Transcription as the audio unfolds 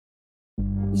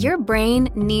Your brain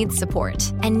needs support,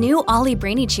 and new Ollie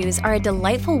Brainy Chews are a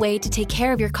delightful way to take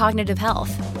care of your cognitive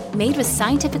health. Made with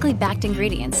scientifically backed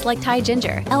ingredients like Thai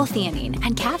ginger, L-theanine,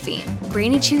 and caffeine,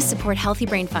 Brainy Chews support healthy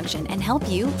brain function and help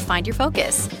you find your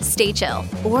focus, stay chill,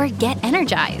 or get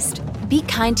energized. Be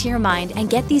kind to your mind and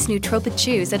get these nootropic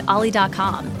chews at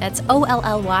ollie.com. That's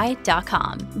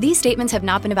OLLY.com. These statements have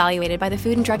not been evaluated by the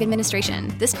Food and Drug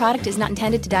Administration. This product is not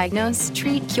intended to diagnose,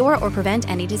 treat, cure, or prevent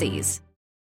any disease.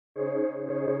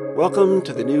 Welcome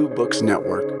to the New Books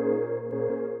Network.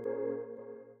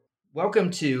 Welcome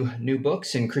to New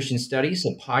Books in Christian Studies,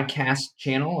 a podcast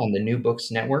channel on the New Books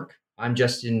Network. I'm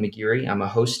Justin McGeary. I'm a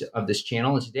host of this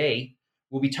channel, and today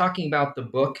we'll be talking about the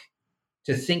book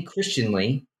To Think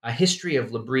Christianly, A History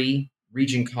of L'Abri,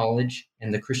 Regent College,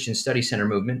 and the Christian Study Center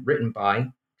Movement, written by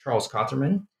Charles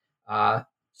Kotherman.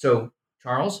 So,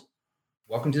 Charles,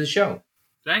 welcome to the show.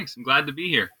 Thanks. I'm glad to be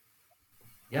here.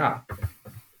 Yeah.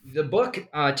 The book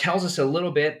tells us a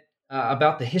little bit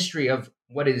about the history of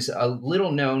what is a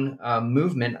little-known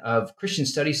movement of Christian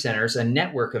study centers, a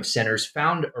network of centers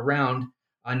found around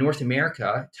North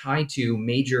America tied to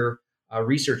major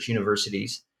research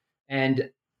universities.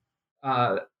 And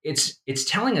it's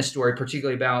telling a story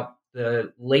particularly about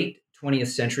the late 20th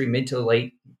century, mid to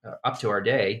late, up to our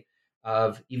day,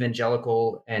 of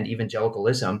evangelical and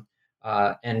evangelicalism,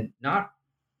 and not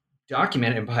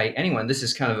documented by anyone. This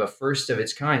is kind of a first of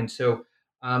its kind. So,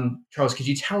 Charles, could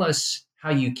you tell us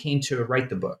how you came to write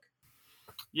the book?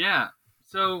 Yeah.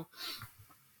 So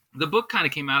the book kind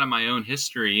of came out of my own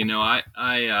history. You know,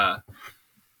 I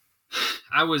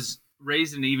was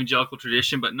raised in the evangelical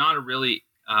tradition, but not a really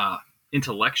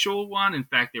intellectual one. In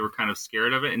fact, they were kind of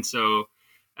scared of it. And so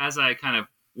as I kind of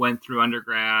went through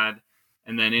undergrad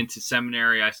and then into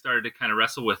seminary, I started to kind of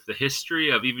wrestle with the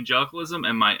history of evangelicalism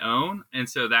and my own. And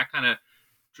so that kind of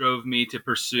drove me to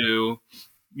pursue,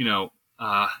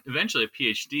 eventually a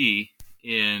PhD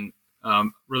in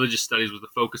religious studies with a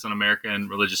focus on American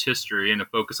religious history and a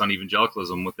focus on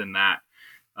evangelicalism within that.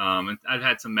 And I've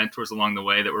had some mentors along the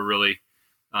way that were really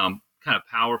kind of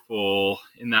powerful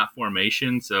in that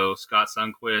formation. So Scott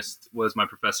Sundquist was my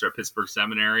professor at Pittsburgh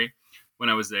Seminary when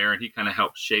I was there, and he kind of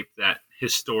helped shape that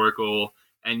historical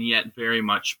and yet very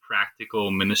much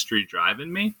practical ministry drive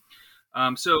in me.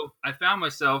 So I found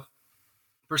myself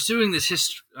pursuing this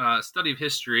study of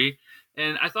history,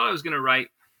 and I thought I was going to write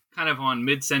kind of on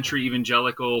mid-century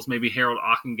evangelicals, maybe Harold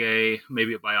Ockenga,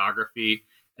 maybe a biography.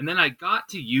 And then I got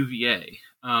to UVA,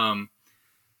 and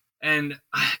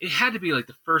it had to be like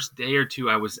the first day or two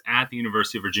I was at the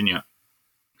University of Virginia.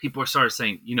 People started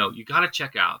saying, you got to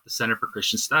check out the Center for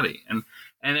Christian Study. And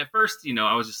at first,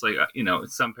 I was just like,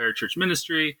 it's some parachurch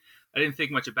ministry. I didn't think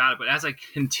much about it. But as I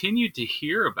continued to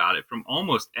hear about it from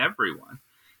almost everyone,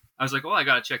 I was like, well, I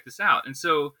got to check this out. And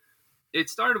so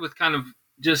it started with kind of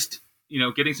just,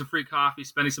 getting some free coffee,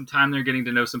 spending some time there, getting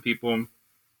to know some people.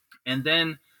 And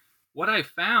then what I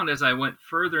found as I went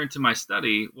further into my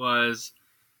study was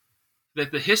that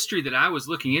the history that I was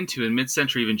looking into in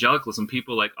mid-century evangelicalism,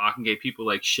 people like Ockenga, people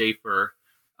like Schaeffer,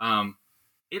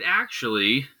 it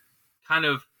actually kind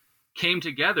of came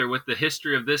together with the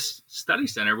history of this study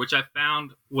center, which I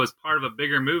found was part of a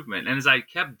bigger movement. And as I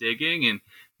kept digging and,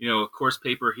 a course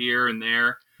paper here and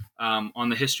there on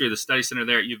the history of the study center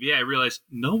there at UVA, I realized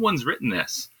no one's written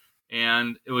this.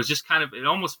 And it was just kind of, it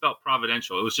almost felt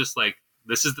providential. It was just like,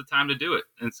 this is the time to do it.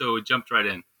 And so we jumped right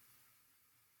in.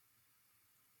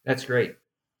 That's great.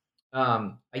 I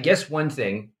guess one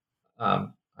thing, I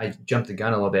jumped the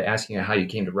gun a little bit asking you how you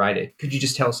came to write it. Could you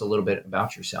just tell us a little bit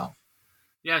about yourself?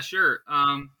 Yeah, sure.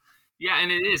 And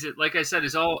it is. Like I said,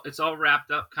 it's all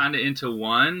wrapped up kind of into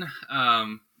one.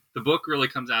 The book really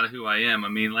comes out of who I am. I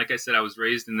mean, like I said, I was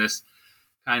raised in this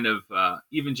kind of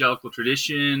evangelical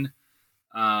tradition,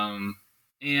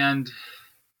 and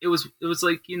it was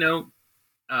like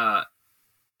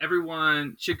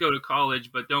everyone should go to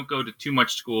college, but don't go to too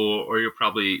much school, or you'll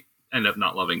probably end up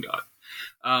not loving God.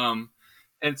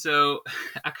 And so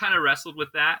I kind of wrestled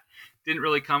with that. Didn't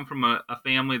really come from a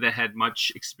family that had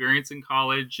much experience in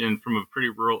college and from a pretty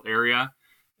rural area.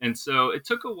 And so it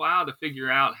took a while to figure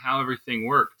out how everything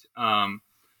worked.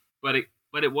 But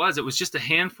it was just a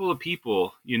handful of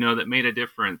people, that made a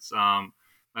difference.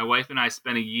 My wife and I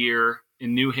spent a year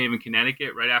in New Haven,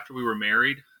 Connecticut, right after we were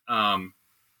married.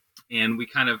 And we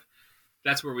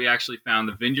that's where we actually found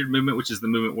the Vineyard Movement, which is the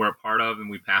movement we're a part of,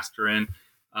 and we pastor in,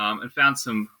 and found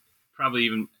some, probably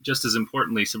even just as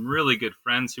importantly, some really good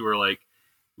friends who were like,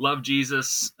 love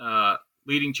Jesus,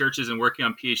 leading churches and working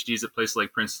on PhDs at places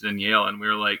like Princeton and Yale. And we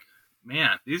were like,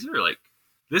 man, these are like,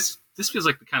 this feels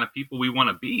like the kind of people we want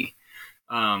to be.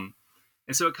 And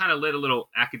so it kind of lit a little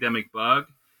academic bug.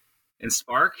 and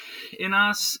spark in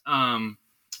us. And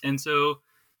so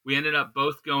we ended up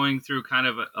both going through kind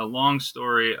of a long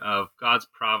story of God's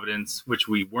providence, which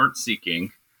we weren't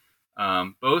seeking,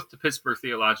 both to Pittsburgh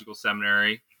Theological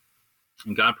Seminary,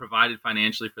 and God provided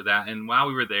financially for that. And while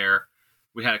we were there,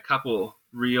 we had a couple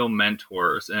real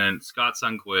mentors, and Scott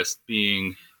Sundquist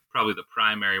being probably the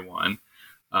primary one.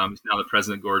 He's now the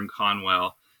president, Gordon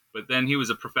Conwell. But then he was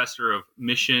a professor of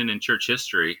mission and church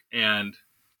history. And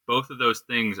both of those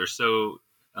things are so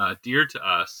dear to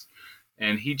us.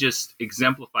 And he just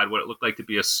exemplified what it looked like to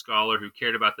be a scholar who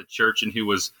cared about the church and who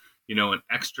was, an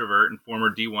extrovert and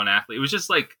former D1 athlete. It was just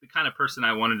like the kind of person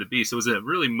I wanted to be. So it was a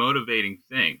really motivating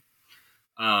thing.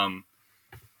 And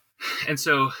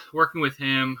so working with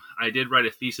him, I did write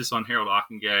a thesis on Harold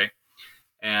Ockenga,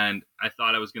 and I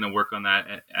thought I was going to work on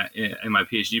that in my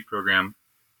PhD program.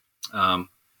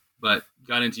 But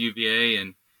got into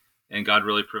UVA and God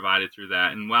really provided through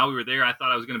that. And while we were there, I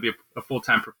thought I was going to be a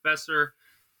full-time professor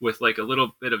with like a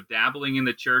little bit of dabbling in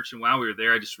the church. And while we were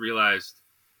there, I just realized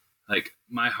like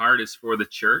my heart is for the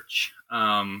church.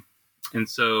 And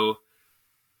so,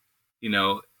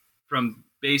 from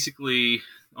basically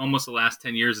almost the last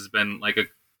 10 years has been like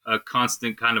a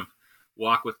constant kind of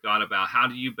walk with God about how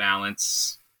do you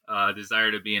balance a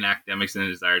desire to be in academics and a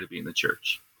desire to be in the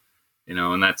church.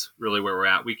 And that's really where we're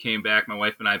at. We came back, my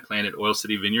wife and I planted Oil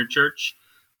City Vineyard Church,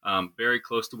 very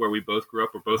close to where we both grew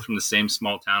up. We're both from the same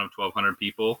small town of 1,200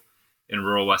 people in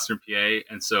rural Western PA.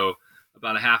 And so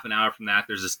about a half an hour from that,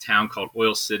 there's this town called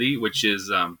Oil City, which is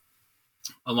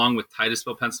along with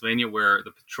Titusville, Pennsylvania, where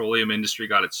the petroleum industry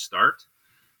got its start.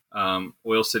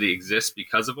 Oil City exists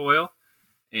because of oil.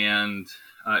 And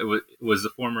it was the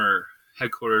former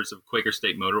headquarters of Quaker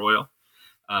State Motor Oil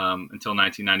until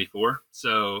 1994.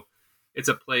 So it's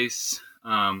a place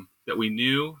that we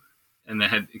knew and that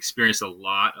had experienced a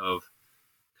lot of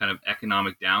kind of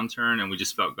economic downturn, and we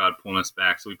just felt God pulling us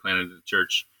back. So we planted the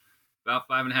church about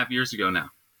 5.5 years ago now.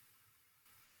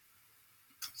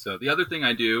 So the other thing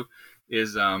I do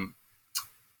is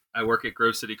I work at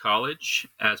Grove City College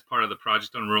as part of the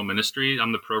Project on Rural Ministry.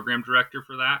 I'm the program director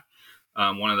for that,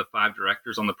 one of the 5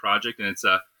 directors on the project, and it's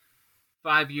a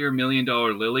 5-year $1 million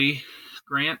Lilly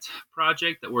grant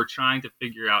project that we're trying to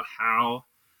figure out how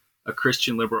a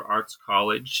Christian liberal arts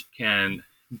college can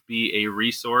be a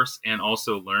resource and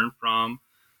also learn from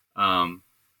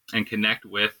and connect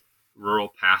with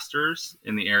rural pastors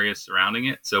in the areas surrounding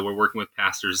it. So we're working with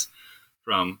pastors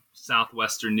from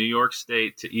southwestern New York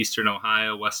State to eastern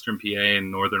Ohio, western PA,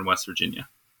 and northern West Virginia.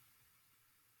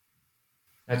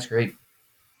 That's great.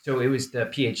 So it was the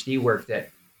PhD work that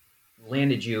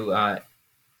landed you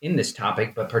in this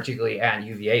topic, but particularly at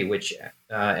UVA, which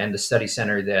and the study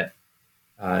center that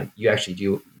you actually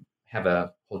do have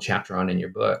a whole chapter on in your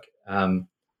book.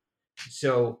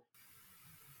 So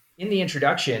in the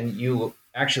introduction, you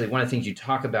actually, one of the things you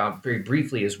talk about very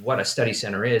briefly is what a study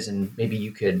center is, and maybe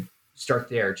you could start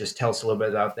there. Just tell us a little bit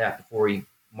about that before we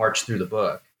march through the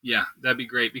book. Yeah, that'd be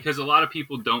great, because a lot of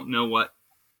people don't know what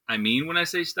I mean when I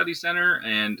say study center,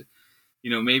 and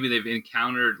maybe they've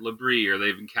encountered L'Abri, or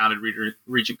they've encountered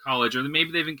Regent College, or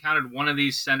maybe they've encountered one of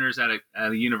these centers at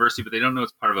a university, but they don't know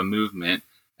it's part of a movement,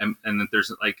 and that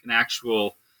there's like an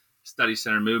actual study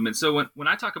center movement. So when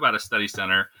I talk about a study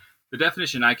center, the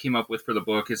definition I came up with for the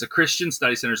book is a Christian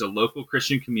study center is a local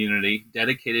Christian community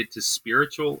dedicated to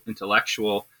spiritual,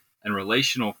 intellectual, and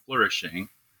relational flourishing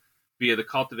via the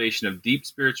cultivation of deep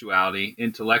spirituality,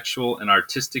 intellectual and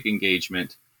artistic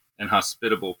engagement, and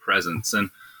hospitable presence. And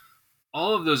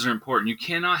all of those are important. You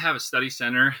cannot have a study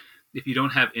center if you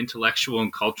don't have intellectual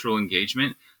and cultural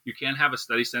engagement. You can't have a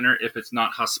study center if it's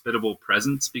not hospitable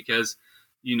presence, because,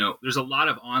 there's a lot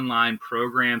of online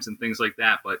programs and things like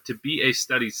that. But to be a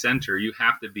study center, you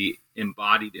have to be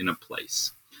embodied in a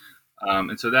place.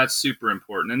 And so that's super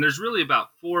important. And there's really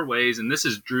about 4 ways. And this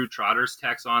is Drew Trotter's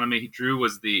taxonomy. Drew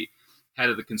was the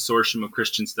head of the Consortium of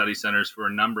Christian Study Centers for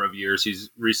a number of years. He's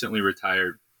recently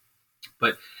retired.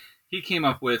 But he came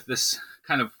up with this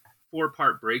kind of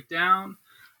 4-part breakdown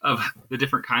of the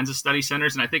different kinds of study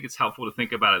centers. And I think it's helpful to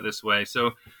think about it this way.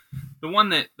 So the one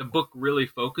that the book really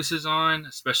focuses on,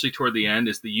 especially toward the end,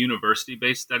 is the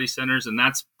university-based study centers. And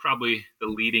that's probably the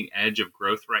leading edge of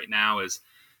growth right now, is,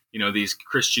 these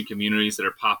Christian communities that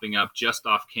are popping up just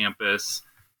off campus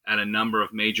at a number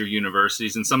of major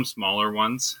universities and some smaller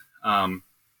ones. And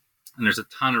there's a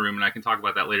ton of room, and I can talk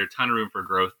about that later, a ton of room for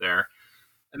growth there.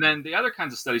 And then the other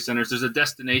kinds of study centers, there's a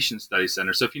destination study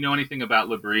center. So if you know anything about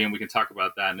L'Abri, and we can talk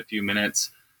about that in a few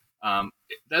minutes,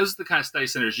 those are the kind of study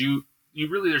centers you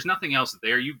really, there's nothing else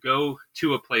there. You go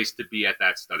to a place to be at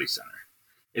that study center.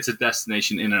 It's a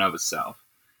destination in and of itself.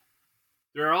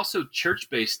 There are also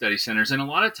church-based study centers, and a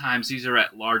lot of times these are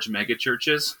at large mega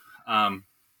churches.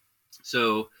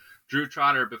 So Drew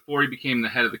Trotter, before he became the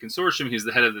head of the consortium, he was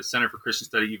the head of the Center for Christian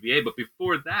Study at UVA. But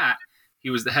before that, he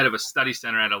was the head of a study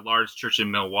center at a large church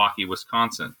in Milwaukee,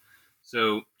 Wisconsin.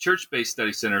 So church-based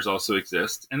study centers also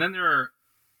exist. And then there are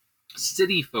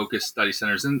city-focused study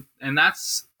centers, and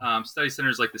that's study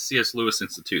centers like the C.S. Lewis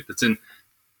Institute that's in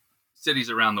cities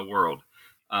around the world.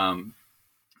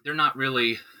 They're not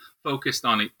really focused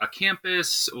on a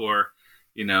campus or,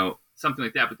 something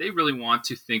like that, but they really want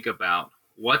to think about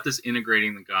what does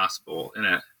integrating the gospel in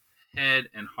a head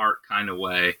and heart kind of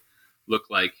way look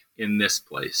like in this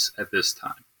place at this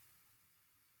time.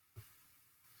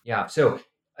 Yeah. So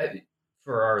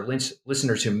for our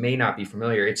listeners who may not be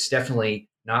familiar, it's definitely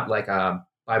not like a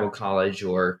Bible college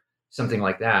or something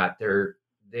like that.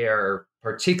 They're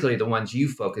particularly the ones you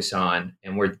focus on,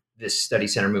 and where this study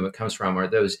center movement comes from, are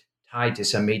those tied to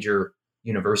some major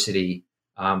university,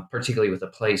 particularly with a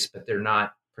place, but they're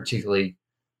not particularly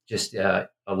just a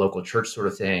local church sort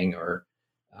of thing, or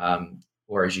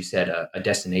as you said, a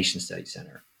destination study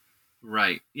center.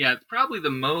 Right. Yeah, it's probably the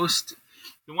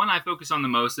one I focus on the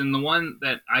most, and the one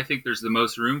that I think there's the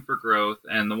most room for growth,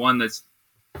 and the one that's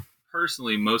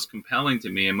personally most compelling to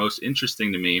me and most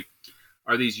interesting to me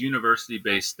are these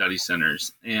university-based study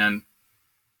centers. And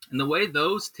the way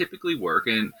those typically work,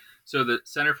 and so the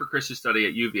Center for Christian Study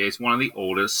at UVA is one of the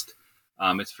oldest.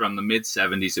 It's from the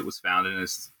mid-'70s it was founded, and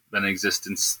it's been in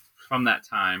existence from that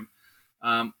time.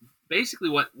 Basically,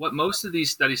 what most of these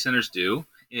study centers do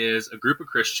is a group of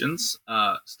Christians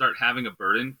start having a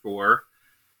burden for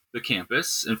the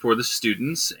campus and for the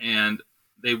students, and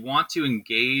they want to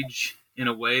engage in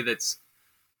a way that's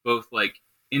both like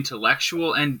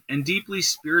intellectual and deeply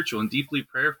spiritual and deeply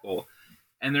prayerful.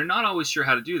 And they're not always sure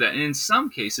how to do that. And in some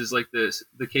cases, like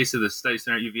the case of the study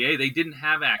center at UVA, they didn't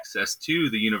have access to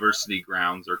the university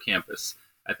grounds or campus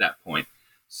at that point.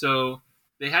 So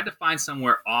they had to find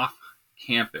somewhere off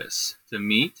campus to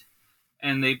meet,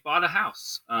 and they bought a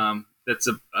house that's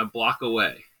a block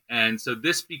away. And so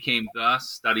this became the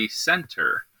study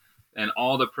center, and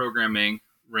all the programming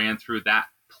ran through that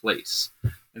place.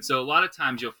 And so a lot of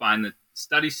times you'll find that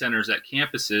study centers at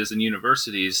campuses and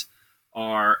universities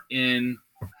are in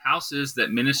houses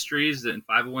that ministries and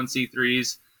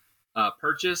 501c3s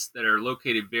purchase, that are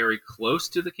located very close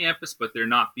to the campus, but they're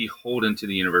not beholden to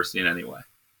the university in any way.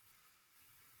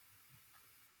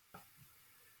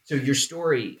 So your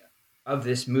story of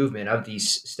this movement, of these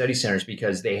study centers,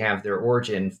 because they have their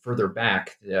origin further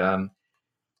back,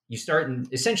 you start in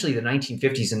essentially the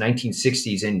 1950s and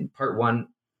 1960s in part one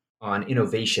on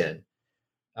innovation.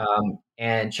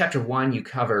 And chapter one, you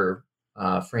cover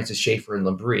Francis Schaeffer and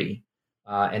L'Abri.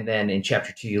 And then in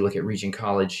chapter two, you look at Regent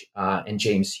College and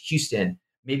James Houston.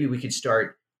 Maybe we could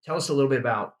start. Tell us a little bit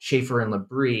about Schaeffer and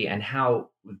L'Abri and how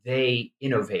they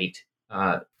innovate.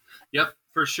 Yep,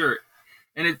 for sure.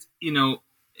 And it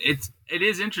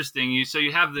is interesting. So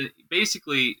you have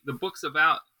basically the books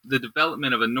about the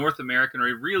development of a North American,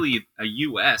 or really a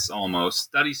U.S. almost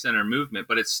study center movement,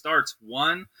 but it starts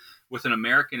one with an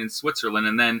American in Switzerland,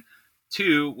 and then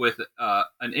two with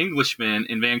an Englishman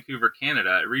in Vancouver,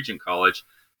 Canada, at Regent College.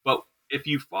 But if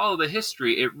you follow the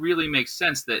history, it really makes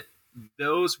sense that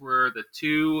those were the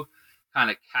two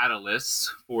kind of catalysts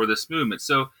for this movement.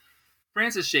 So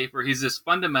Francis Schaeffer, he's this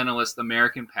fundamentalist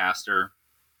American pastor.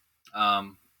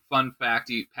 Fun fact,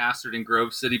 he pastored in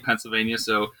Grove City, Pennsylvania.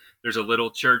 So there's a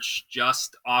little church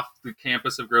just off the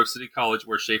campus of Grove City College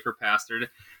where Schaeffer pastored.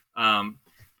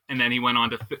 And then he went on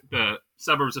to the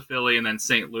suburbs of Philly and then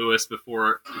St. Louis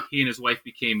before he and his wife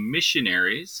became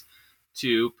missionaries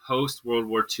to post-World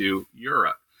War II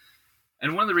Europe.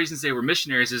 And one of the reasons they were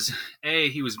missionaries is, A,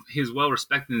 he was well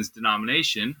respected in his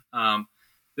denomination,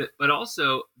 but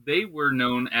also they were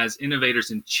known as innovators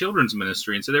in children's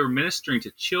ministry. And so they were ministering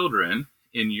to children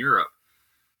in Europe.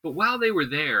 But while they were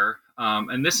there,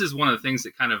 and this is one of the things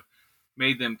that kind of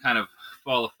made them kind of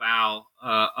fall afoul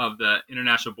of the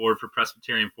International Board for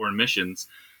Presbyterian Foreign Missions,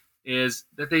 is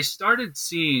that they started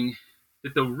seeing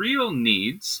that the real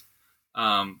needs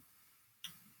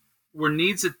were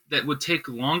needs that would take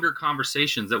longer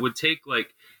conversations, that would take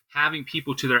like having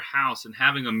people to their house and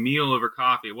having a meal over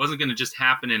coffee. It wasn't going to just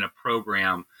happen in a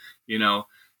program,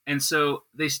 And so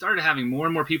they started having more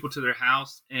and more people to their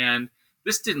house, and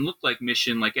this didn't look like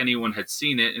mission like anyone had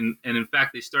seen it. And in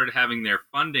fact, they started having their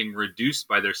funding reduced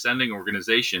by their sending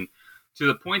organization, to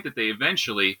the point that they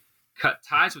eventually cut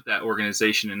ties with that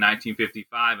organization in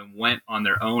 1955 and went on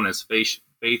their own as faith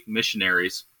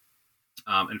missionaries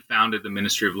and founded the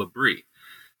Ministry of L'Abri.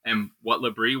 And what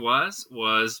L'Abri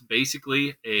was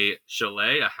basically a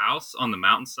chalet, a house on the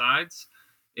mountainsides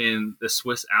in the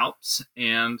Swiss Alps,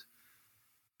 and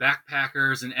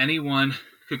backpackers and anyone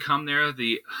could come there.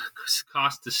 The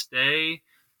cost to stay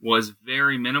was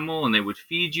very minimal, and they would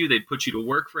feed you. They'd put you to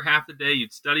work for half the day.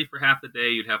 You'd study for half the day.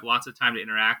 You'd have lots of time to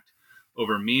interact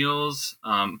over meals.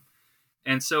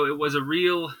 And so it was a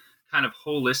real kind of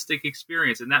holistic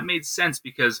experience. And that made sense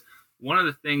because one of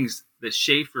the things that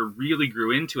Schaeffer really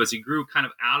grew into as he grew kind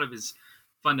of out of his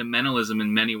fundamentalism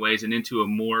in many ways and into a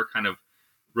more kind of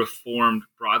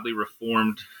broadly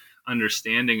reformed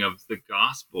understanding of the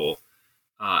gospel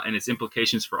and its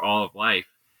implications for all of life,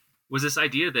 was this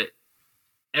idea that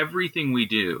everything we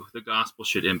do, the gospel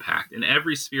should impact. In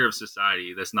every sphere of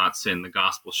society that's not sin, the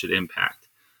gospel should impact.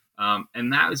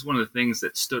 And that is one of the things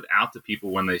that stood out to people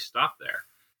when they stopped there.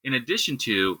 In addition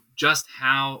to just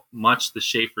how much the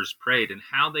Schaeffers prayed and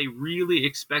how they really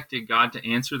expected God to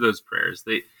answer those prayers.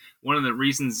 One of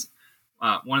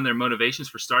their motivations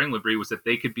for starting L'Abri was that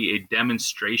they could be a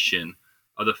demonstration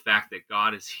of the fact that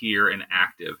God is here and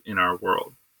active in our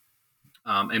world.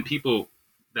 And people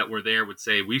that were there would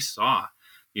say, we saw,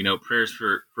 prayers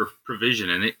for provision,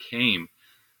 and it came.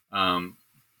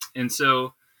 And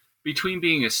so between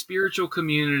being a spiritual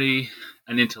community,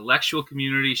 an intellectual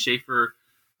community, Schaeffer,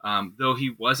 though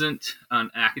he wasn't an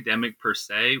academic per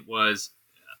se, was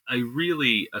a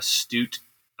really astute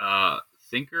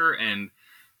thinker and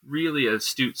really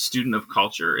astute student of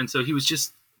culture. And so he was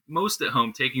just most at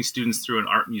home taking students through an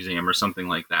art museum or something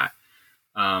like that.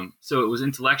 So it was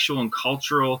intellectual and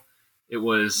cultural. It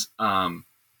was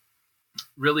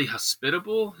really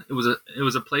hospitable. It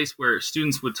was a place where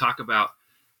students would talk about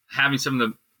having some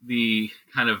of the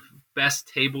kind of best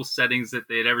table settings that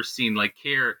they had ever seen, like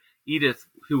Edith,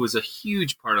 who was a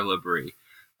huge part of L'Abri.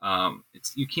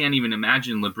 You can't even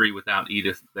imagine L'Abri without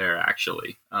Edith there,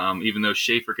 actually. Even though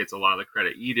Schaeffer gets a lot of the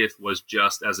credit, Edith was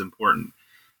just as important.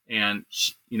 And,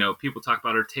 people talk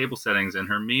about her table settings and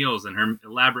her meals and her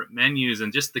elaborate menus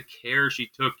and just the care she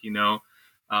took,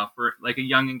 for like a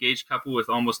young engaged couple with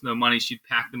almost no money, she'd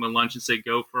pack them a lunch and say,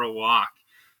 go for a walk.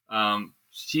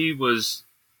 She was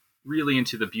really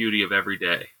into the beauty of every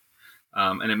day.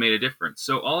 And it made a difference.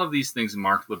 So all of these things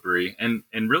marked L'Abri and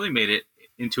really made it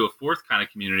into a fourth kind of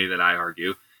community that I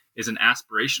argue is an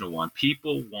aspirational one.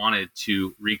 People wanted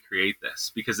to recreate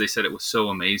this because they said it was so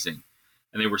amazing.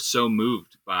 And they were so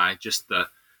moved by just the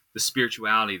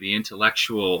spirituality, the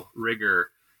intellectual rigor,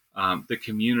 the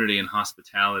community and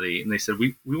hospitality. And they said,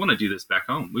 we want to do this back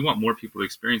home. We want more people to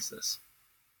experience this.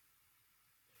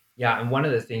 Yeah. And one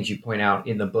of the things you point out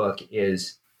in the book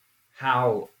is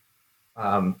how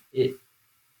it,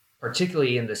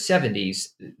 particularly in the 70s,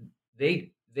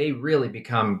 they really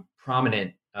become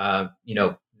prominent.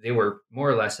 They were more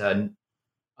or less an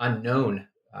unknown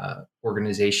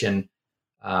organization.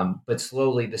 But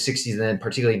slowly the 60s and then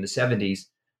particularly in the 70s,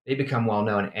 they become well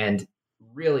known. And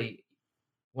really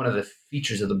one of the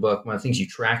features of the book, one of the things you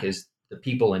track is the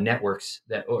people and networks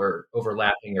that are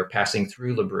overlapping or passing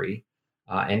through L'Abri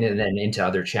and then into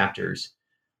other chapters.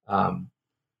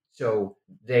 So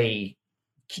they,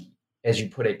 as you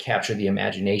put it, capture the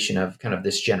imagination of kind of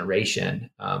this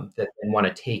generation that want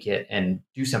to take it and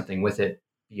do something with it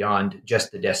beyond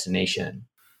just the destination.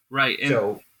 Right. And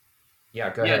so,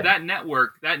 yeah, go ahead. That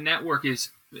network is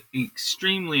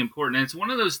extremely important. And it's one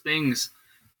of those things,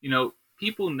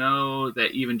 people know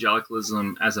that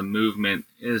evangelicalism as a movement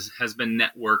has been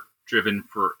network driven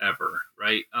forever,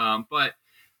 right? But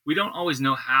we don't always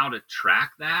know how to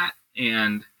track that.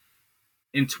 And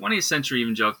in 20th century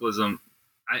evangelicalism,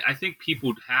 I think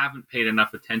people haven't paid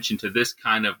enough attention to this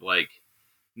kind of like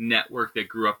network that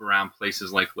grew up around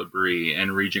places like L'Abri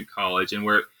and Regent College, and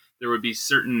where there would be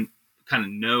certain kind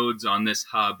of nodes on this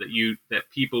hub that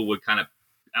people would kind of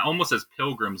almost as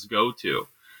pilgrims go to,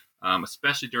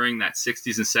 especially during that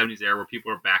 60s and 70s era where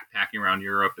people are backpacking around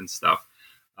Europe and stuff,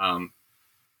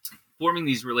 forming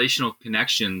these relational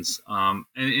connections. And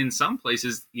in some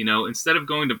places, instead of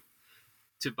going to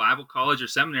Bible college or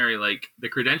seminary, like the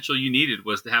credential you needed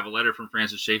was to have a letter from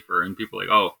Francis Schaeffer, and people were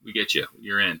like, oh, we get you,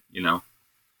 you're in,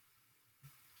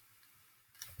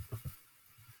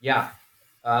 Yeah.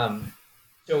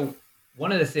 So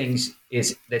one of the things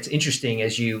that's interesting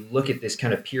as you look at this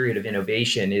kind of period of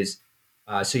innovation is,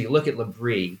 so you look at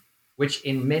L'Abri, which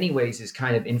in many ways is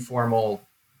kind of informal,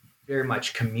 very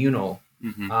much communal.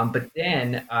 Mm-hmm. But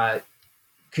then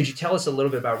could you tell us a little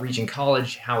bit about Regent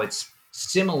College, how it's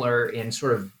similar in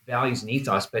sort of values and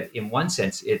ethos, but in one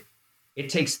sense, it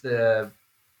takes the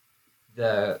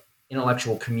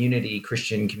intellectual community,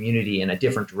 Christian community, in a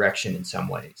different direction in some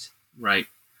ways. Right.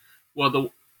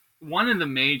 Well, one of the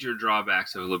major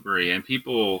drawbacks of L'Abri, and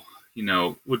people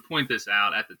would point this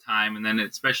out at the time, and then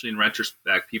especially in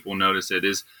retrospect, people notice it,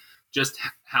 is just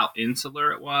how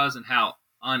insular it was and how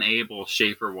unable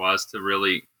Schaeffer was to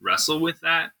really wrestle with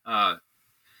that.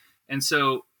 And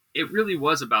so it really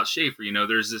was about Schaeffer.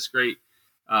 There's this great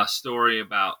story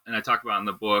about, and I talk about in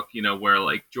the book, where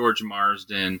like George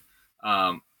Marsden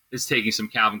is taking some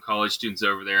Calvin College students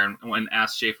over there and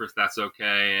asked Schaeffer if that's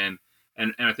okay.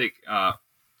 And I think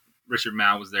Richard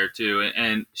Mouw was there too.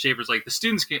 And Schaeffer's like, the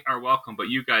students are welcome, but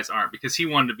you guys aren't, because he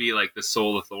wanted to be like the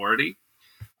sole authority.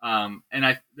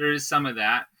 There is some of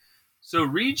that. So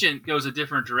Regent goes a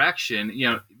different direction.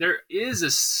 There is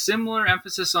a similar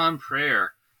emphasis on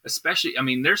prayer, especially,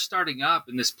 they're starting up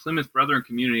in this Plymouth Brethren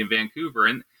community in Vancouver.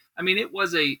 And it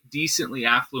was a decently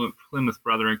affluent Plymouth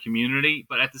Brethren community,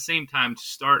 but at the same time, to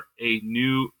start a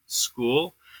new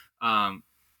school,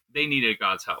 they needed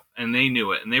God's help, and they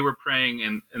knew it, and they were praying,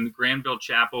 and the Granville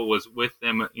Chapel was with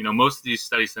them. Most of these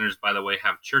study centers, by the way,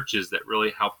 have churches that really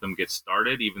help them get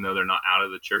started, even though they're not out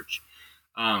of the church.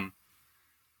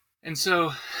 And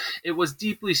so it was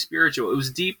deeply spiritual. It was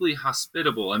deeply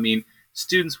hospitable.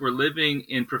 Students were living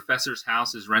in professors'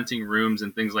 houses, renting rooms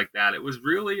and things like that. It was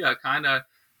really a kind of,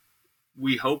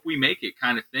 we hope we make it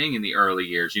kind of thing in the early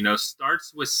years.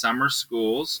 Starts with summer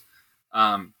schools,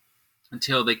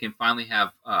 until they can finally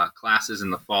have classes in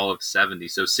the fall of 70.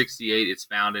 So 68, it's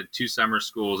founded, 2 summer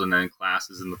schools, and then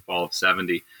classes in the fall of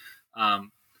 70.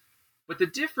 But the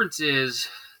difference is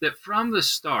that from the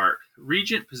start,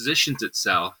 Regent positions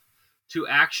itself to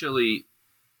actually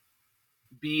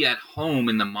be at home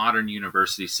in the modern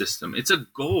university system. It's a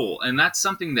goal, and that's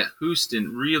something that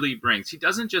Houston really brings. He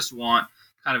doesn't just want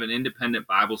kind of an independent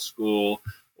Bible school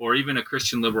or even a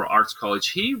Christian liberal arts college.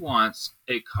 He wants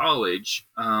a college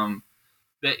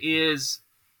that is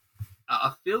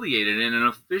affiliated in an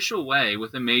official way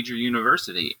with a major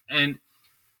university. And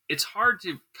it's hard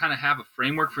to kind of have a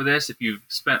framework for this if you've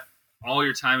spent all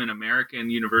your time in American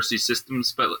university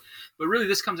systems, but really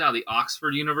this comes out of the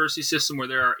Oxford University system, where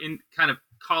there are in kind of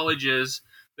colleges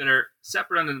that are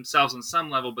separate unto themselves on some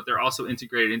level, but they're also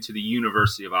integrated into the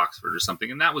University of Oxford or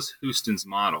something. And that was Houston's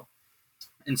model.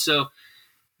 And so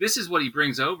this is what he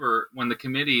brings over when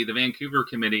the Vancouver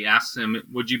committee asks him,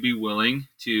 would you be willing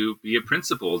to be a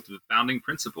principal, the founding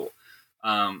principal?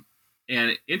 And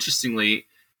interestingly,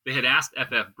 they had asked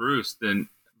F.F. Bruce, the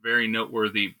very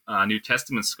noteworthy New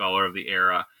Testament scholar of the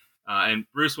era,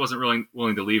 and Bruce wasn't really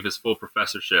willing to leave his full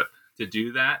professorship to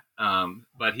do that,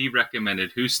 but he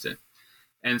recommended Houston.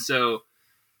 And so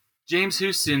James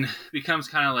Houston becomes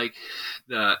kind of like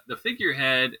the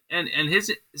figurehead, and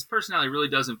his personality really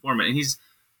does inform it. And he's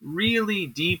really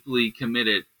deeply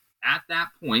committed at that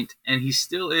point, and he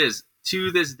still is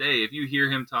to this day, if you hear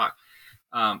him talk,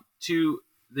 to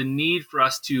the need for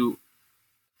us to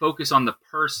focus on the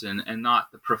person and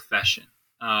not the profession,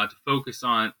 to focus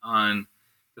on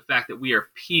the fact that we are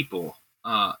people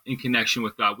in connection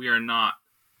with God. We are not,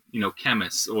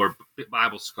 chemists or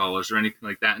Bible scholars or anything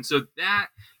like that. And so that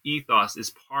ethos is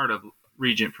part of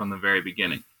Regent from the very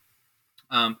beginning.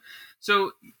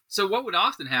 So what would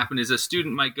often happen is a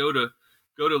student might go to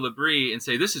L'Abri and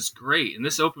say, this is great, and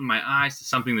this opened my eyes to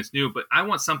something that's new, but I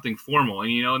want something formal.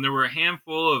 And there were a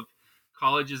handful of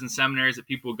colleges and seminaries that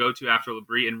people would go to after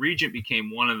L'Abri, and Regent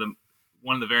became one of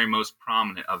the very most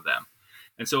prominent of them.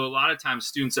 And so a lot of times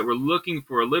students that were looking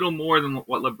for a little more than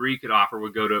what L'Abri could offer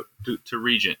would go to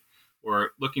Regent,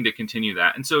 or looking to continue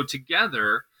that. And so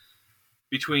together,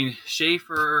 between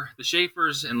the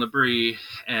Schaeffers and L'Abri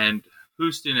and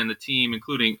Houston and the team,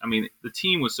 including, the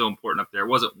team was so important up there. It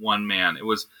wasn't one man. It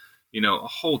was, a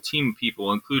whole team of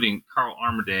people, including Carl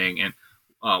Armerding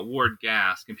and Ward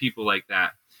Gask and people like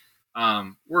that,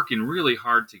 working really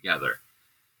hard together.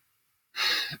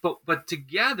 But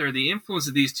together, the influence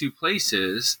of these two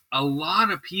places, a lot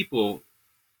of people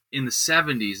in the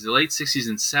 70s, the late 60s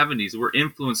and 70s, were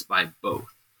influenced by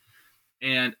both.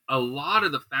 And a lot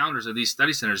of the founders of these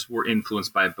study centers were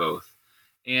influenced by both.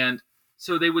 And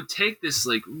so they would take this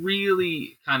like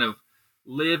really kind of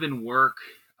live and work,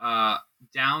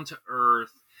 down to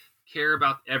earth, care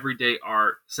about everyday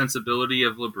art, sensibility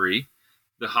of L'Abri,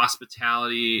 the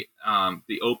hospitality,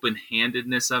 the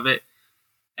open-handedness of it.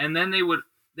 And then they would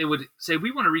say,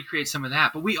 we want to recreate some of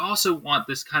that, but we also want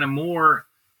this kind of more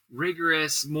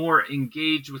rigorous, more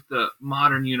engaged with the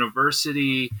modern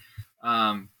university,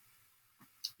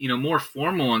 more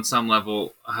formal on some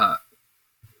level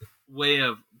way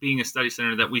of being a study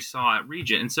center that we saw at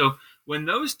Regent. And so when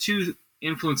those two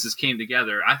influences came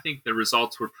together, I think the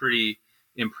results were pretty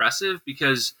impressive,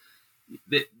 because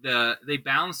they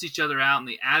balanced each other out and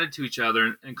they added to each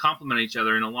other and complemented each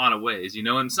other in a lot of ways,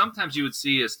 and sometimes you would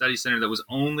see a study center that was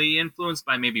only influenced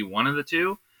by maybe one of the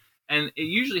two, and it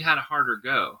usually had a harder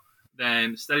go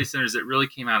than study centers that really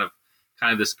came out of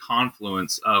kind of this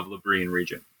confluence of L'Abri and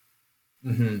Regent.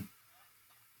 Mm-hmm.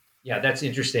 Yeah, that's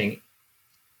interesting.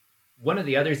 One of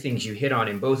the other things you hit on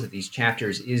in both of these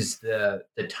chapters is the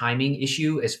timing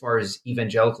issue as far as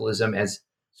evangelicalism as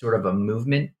sort of a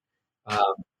movement,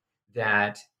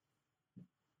 that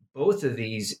both of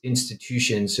these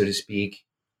institutions, so to speak,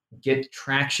 get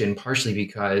traction partially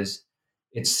because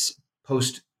it's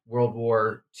post World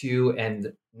War II,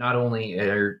 and not only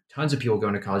are tons of people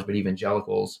going to college, but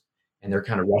evangelicals, and they're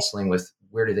kind of wrestling with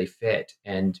where do they fit.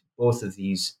 And both of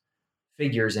these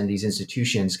figures and these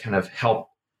institutions kind of help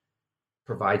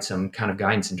provide some kind of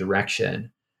guidance and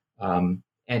direction.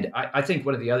 And I think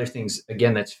one of the other things,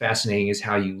 again, that's fascinating is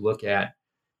how you look at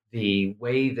the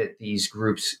way that these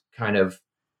groups kind of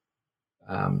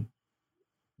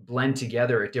blend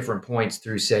together at different points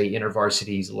through, say,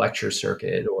 InterVarsity's lecture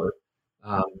circuit, or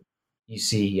you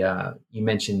see, you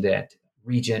mentioned that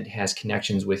Regent has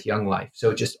connections with Young Life.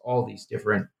 So just all these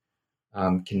different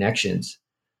connections.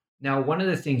 Now, one of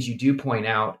the things you do point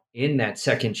out in that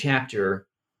second chapter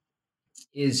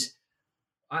is,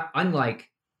 unlike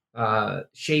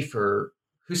Schaeffer,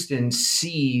 Houston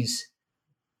sees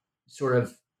sort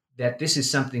of that this is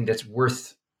something that's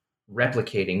worth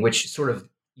replicating, which sort of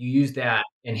you use that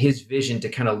and his vision to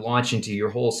kind of launch into your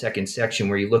whole second section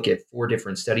where you look at 4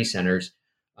 different study centers.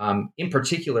 In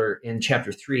particular, in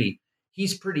chapter 3,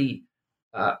 he's pretty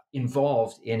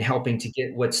involved in helping to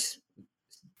get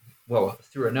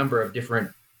through a number of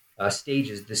different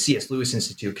stages, the C.S. Lewis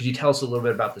Institute. Could you tell us a little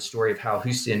bit about the story of how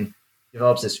Houston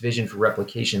develops this vision for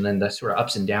replication, and the sort of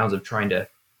ups and downs of trying to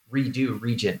redo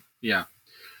Regent? Yeah.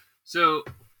 So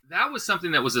that was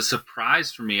something that was a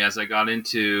surprise for me as I got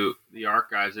into the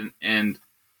archives, and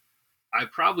I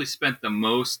probably spent the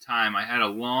most time. I had a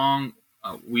long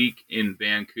week in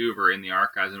Vancouver in the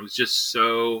archives, and it was just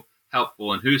so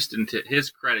helpful. And Houston, to his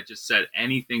credit, just said,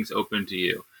 anything's open to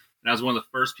you. And I was one of the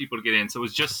first people to get in. So it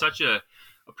was just such a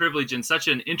privilege and such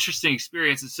an interesting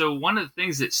experience. And so one of the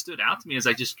things that stood out to me as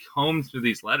I just combed through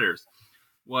these letters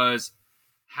was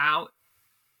how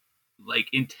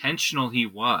intentional he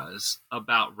was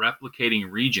about replicating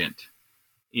Regent,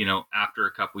 after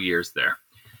a couple years there.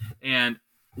 And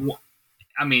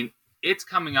I mean, it's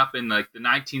coming up in the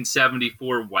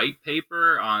 1974 white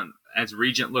paper on as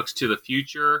Regent looks to the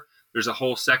future. There's a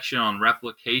whole section on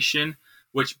replication,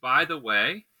 which, by the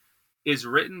way, is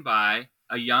written by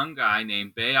a young guy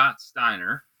named Beat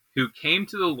Steiner, who came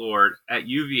to the Lord at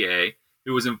UVA,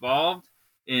 who was involved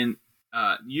in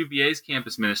UVA's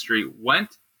campus ministry,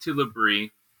 went to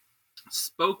L'Abri,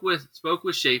 spoke with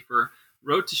Schaeffer,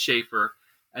 wrote to Schaeffer,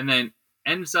 and then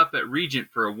ends up at Regent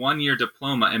for a 1-year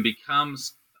diploma and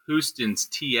becomes Houston's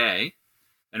TA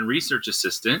and research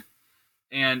assistant.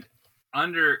 And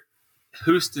under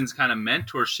Houston's kind of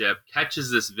mentorship,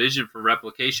 catches this vision for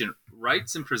replication,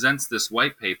 writes and presents this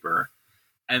white paper.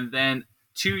 And then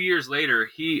 2 years later,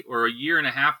 a year and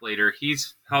a half later,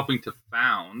 he's helping to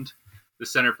found the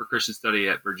Center for Christian Study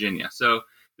at Virginia. So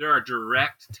there are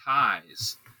direct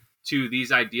ties to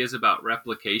these ideas about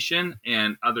replication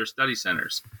and other study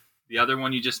centers. The other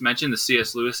one you just mentioned, the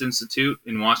C.S. Lewis Institute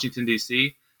in Washington,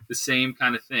 D.C., the same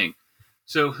kind of thing.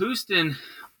 So Houston,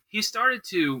 he started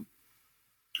to,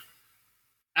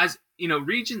 as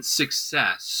Regent's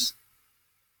success,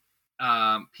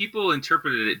 people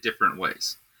interpreted it different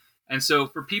ways. And so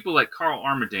for people like Carl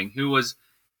Armerding, who was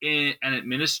an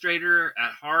administrator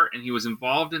at heart, and he was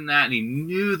involved in that, and he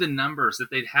knew the numbers that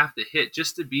they'd have to hit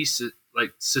just to be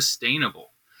sustainable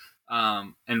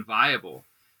and viable.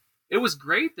 It was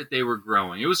great that they were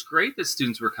growing. It was great that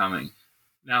students were coming.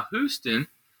 Now Houston,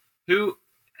 who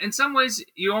in some ways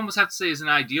you almost have to say is an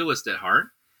idealist at heart,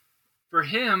 for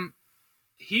him,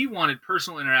 he wanted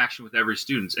personal interaction with every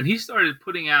student, and he started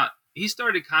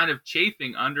kind of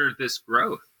chafing under this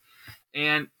growth,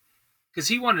 and because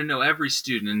he wanted to know every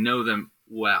student and know them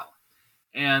well.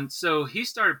 And so he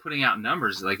started putting out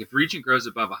numbers like, if Regent grows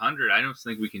above 100, I don't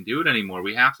think we can do it anymore.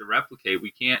 We have to replicate.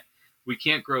 We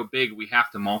can't grow big. We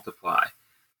have to multiply.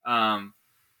 And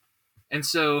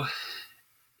so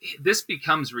this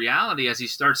becomes reality as he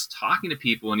starts talking to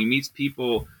people and he meets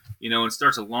people, and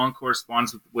starts a long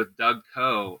correspondence with Doug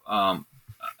Coe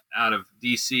out of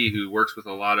D.C., who works with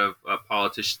a lot of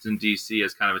politicians in D.C.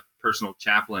 as kind of a personal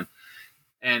chaplain.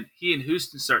 And he and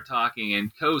Houston start talking,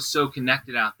 and Coe's so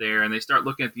connected out there, and they start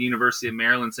looking at the University of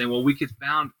Maryland saying, well, we could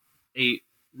found a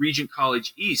Regent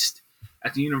College East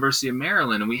at the University of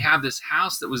Maryland, and we have this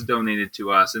house that was donated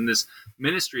to us, and this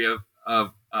ministry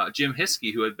of Jim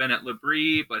Hiskey, who had been at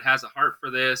L'Abri but has a heart for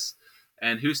this.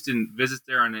 And Houston visits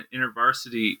there on an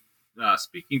InterVarsity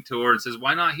speaking tour and says,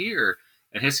 "Why not here?"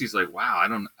 And Hiskey's like, "Wow, I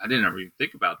didn't ever even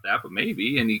think about that, but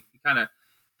maybe." And he kind of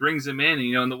brings him in,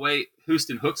 and and the way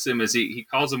Houston hooks him is he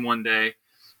calls him one day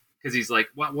because he's like,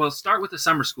 well, start with the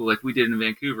summer school like we did in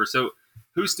Vancouver. So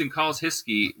Houston calls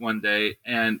Hiskey one day,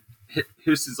 and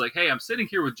Houston's like, "Hey, I'm sitting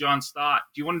here with John Stott.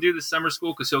 Do you want to do the summer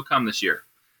school? Because he'll come this year."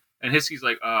 And Hiskey's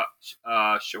like,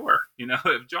 sure.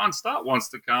 If John Stott wants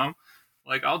to come,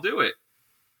 like, I'll do it.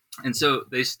 And so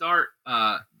they start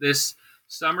this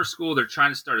summer school. They're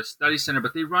trying to start a study center,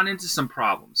 but they run into some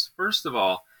problems. First of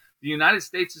all, the United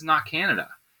States is not Canada.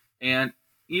 And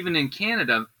even in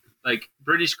Canada, like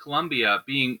British Columbia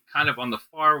being kind of on the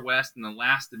far west and the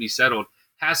last to be settled,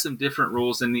 has some different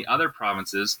rules than the other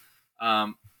provinces.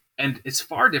 And it's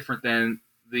far different than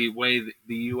the way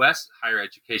the U.S. higher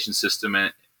education system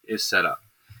is set up.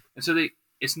 And so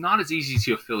it's not as easy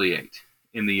to affiliate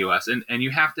in the U.S. And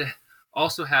you have to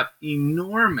also have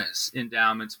enormous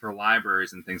endowments for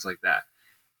libraries and things like that.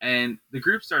 And the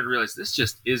group started to realize this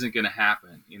just isn't going to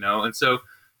happen, And so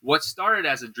what started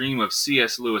as a dream of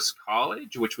C.S. Lewis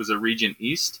College, which was a Regent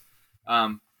East,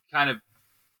 kind of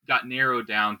got narrowed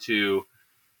down to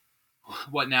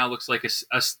what now looks like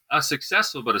a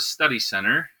successful but a study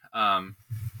center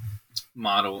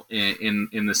model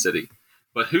in the city.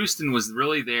 But Houston was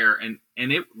really there, and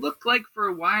it looked like for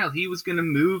a while he was going to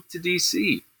move to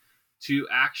D.C. to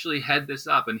actually head this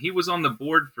up, and he was on the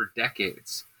board for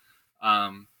decades.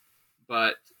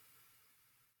 But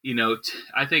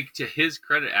I think to his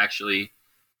credit, actually,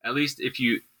 at least if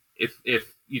you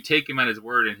take him at his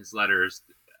word in his letters,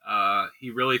 he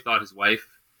really thought his wife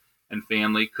and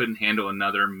family couldn't handle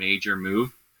another major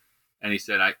move, and he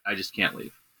said, "I just can't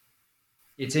leave."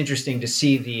 It's interesting to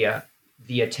see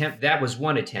the attempt. That was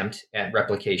one attempt at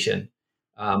replication,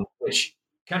 which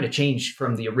kind of changed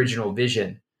from the original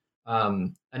vision.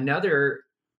 Another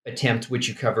attempt, which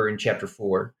you cover in chapter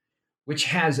 4, which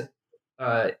has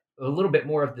a little bit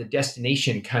more of the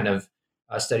destination kind of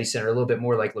study center, a little bit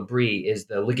more like L'Abri, is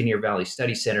the Ligonier Valley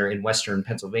Study Center in Western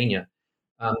Pennsylvania.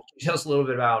 Can you tell us a little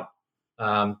bit about,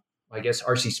 I guess,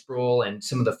 R.C. Sproul and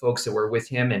some of the folks that were with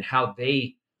him, and how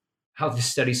the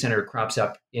study center crops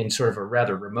up in sort of a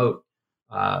rather remote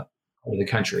part of the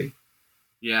country?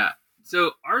 Yeah.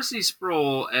 So R.C.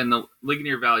 Sproul and the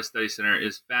Ligonier Valley Study Center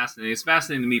is fascinating. It's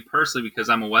fascinating to me personally because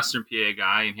I'm a Western PA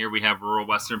guy, and here we have rural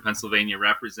Western Pennsylvania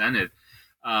represented.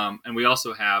 And we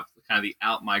also have kind of the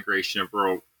out-migration of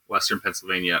rural Western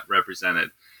Pennsylvania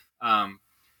represented.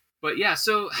 But yeah,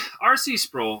 so R.C.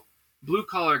 Sproul,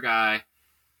 blue-collar guy,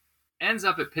 ends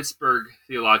up at Pittsburgh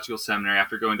Theological Seminary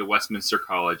after going to Westminster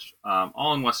College,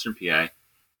 all in Western PA.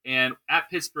 And at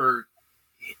Pittsburgh,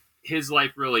 his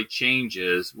life really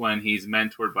changes when he's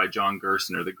mentored by John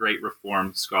Gerstner, the great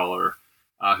Reformed scholar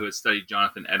who had studied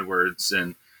Jonathan Edwards.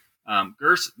 And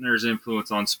Gerstner's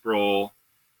influence on Sproul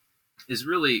is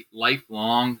really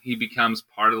lifelong. He becomes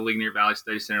part of the Ligonier Valley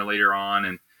Study Center later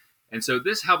on. And so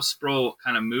this helps Sproul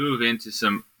kind of move into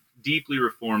some deeply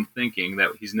Reformed thinking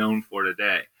that he's known for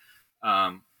today.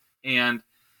 And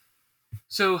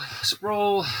so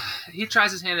Sproul, he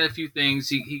tries his hand at a few things.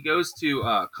 He goes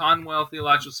to Conwell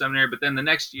Theological Seminary, but then the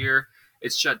next year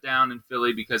it's shut down in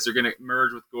Philly because they're going to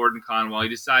merge with Gordon Conwell. He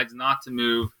decides not to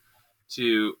move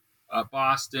to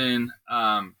Boston,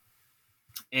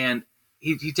 and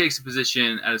he takes a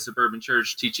position at a suburban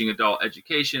church teaching adult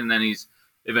education, and then he's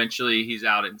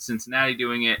out in Cincinnati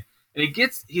doing it. And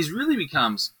he's really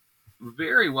becomes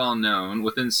very well known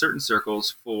within certain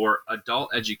circles for adult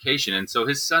education. And so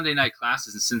his Sunday night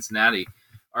classes in Cincinnati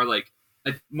are like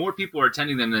more people are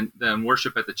attending them than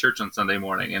worship at the church on Sunday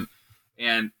morning.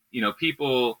 And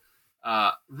people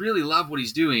really love what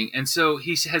he's doing. And so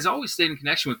he has always stayed in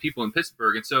connection with people in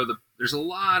Pittsburgh. And so there's a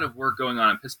lot of work going on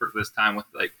in Pittsburgh this time with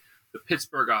like the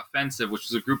Pittsburgh Offensive, which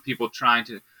was a group of people trying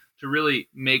to really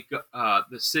make the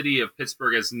city of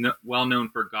Pittsburgh as well known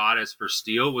for God as for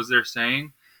steel, was their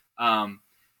saying.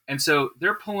 And so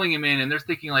they're pulling him in, and they're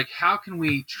thinking like, how can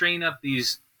we train up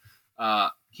these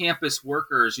campus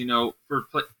workers,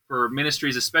 for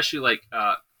ministries, especially like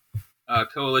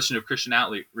Coalition of Christian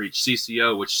Outreach,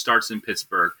 CCO, which starts in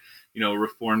Pittsburgh,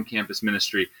 Reformed campus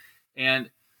ministry. And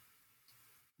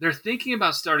they're thinking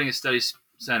about starting a study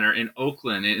center in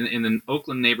Oakland, in the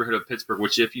Oakland neighborhood of Pittsburgh,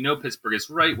 which, if you know Pittsburgh,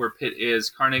 is right where Pitt is,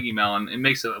 Carnegie Mellon. It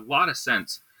makes a lot of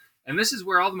sense. And this is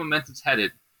where all the momentum's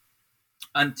headed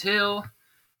until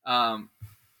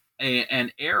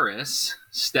an heiress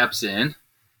steps in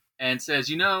and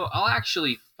says, I'll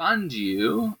actually fund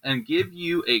you and give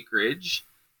you acreage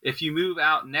if you move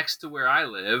out next to where I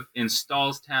live in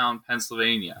Stallstown,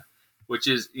 Pennsylvania, which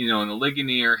is, in the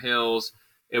Ligonier Hills.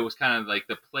 It was kind of like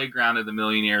the playground of the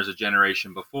millionaires a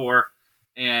generation before.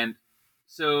 And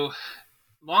so,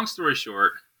 long story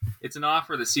short, it's an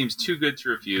offer that seems too good to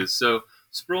refuse. So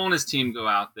Sproul and his team go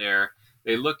out there.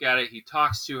 They look at it. He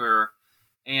talks to her.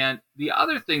 And the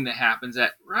other thing that happens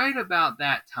at right about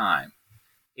that time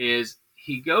is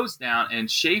he goes down,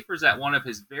 and Schaeffer's at one of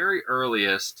his very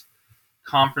earliest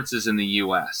conferences in the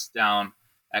U.S. down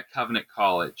at Covenant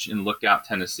College in Lookout,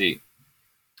 Tennessee.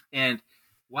 And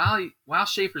while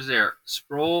Schaeffer's there,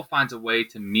 Sproul finds a way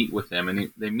to meet with him,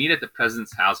 and they meet at the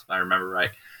president's house, if I remember right.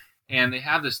 And they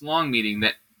have this long meeting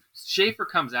that Sproul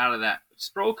comes out of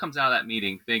that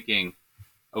meeting thinking,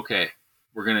 okay,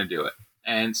 we're going to do it.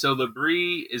 And so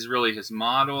L'Abri is really his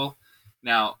model.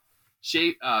 Now,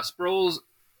 Sproul's,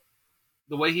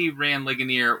 the way he ran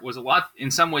Ligonier was a lot,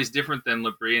 in some ways, different than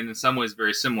L'Abri, and in some ways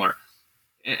very similar.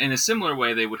 In a similar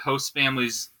way, they would host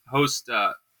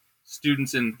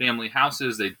students in family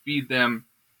houses. They'd feed them.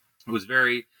 It was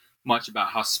very much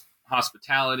about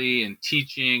hospitality and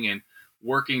teaching and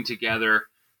working together.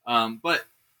 But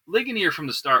Ligonier from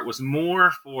the start was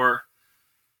more for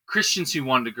Christians who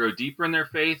wanted to grow deeper in their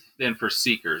faith than for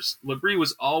seekers. L'Abri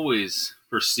was always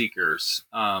for seekers.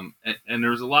 And there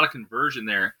was a lot of conversion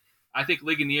there. I think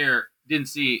Ligonier didn't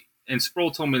see, and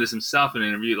Sproul told me this himself in an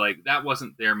interview, like that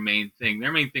wasn't their main thing.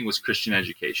 Their main thing was Christian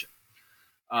education.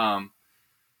 But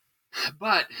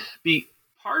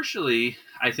partially,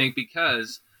 I think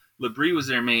because L'Abri was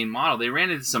their main model, they ran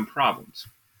into some problems.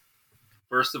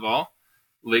 First of all,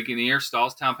 Ligonier,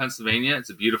 Stallstown, Pennsylvania, it's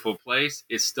a beautiful place.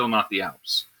 It's still not the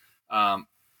Alps. And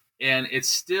it's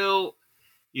still,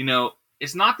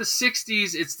 it's not the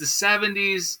 60s, it's the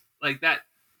 70s. Like that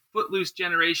footloose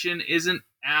generation isn't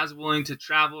as willing to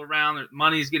travel around. Their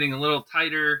money's getting a little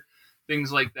tighter,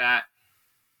 things like that.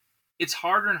 It's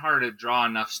harder and harder to draw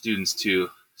enough students to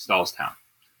Stallstown.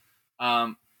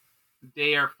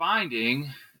 They are finding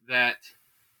that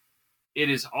it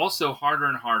is also harder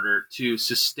and harder to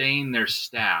sustain their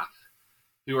staff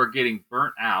who are getting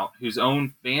burnt out, whose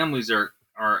own families are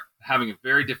having a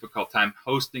very difficult time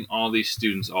hosting all these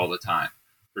students all the time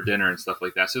for dinner and stuff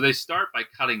like that. So they start by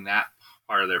cutting that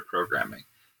part of their programming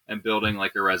and building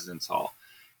like a residence hall.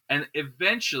 And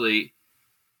eventually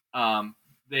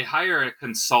they hire a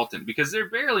consultant because they're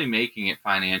barely making it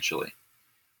financially.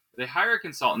 They hire a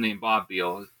consultant named Bob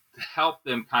Beal to help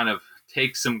them kind of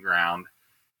take some ground.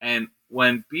 And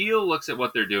when Beal looks at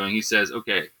what they're doing, he says,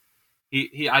 okay,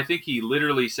 I think he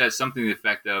literally says something to the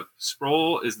effect of,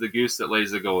 Sproul is the goose that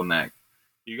lays the golden egg.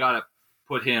 You got to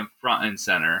put him front and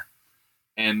center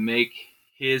and make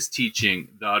his teaching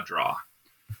the draw.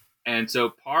 And so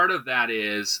part of that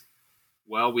is,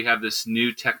 well, we have this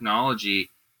new technology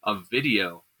of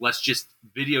video. Let's just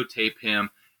videotape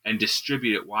him and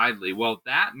distribute it widely. Well,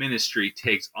 that ministry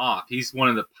takes off. He's one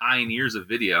of the pioneers of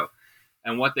video.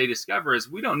 And what they discover is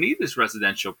we don't need this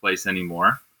residential place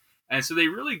anymore. And so they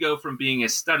really go from being a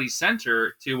study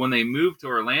center to when they moved to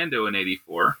Orlando in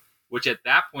 84, which at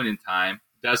that point in time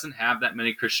doesn't have that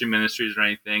many Christian ministries or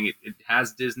anything. It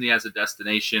has Disney as a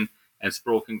destination, and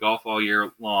Sproul can golf all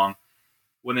year long.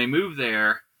 When they move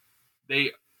there,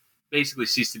 they basically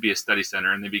cease to be a study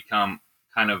center, and they become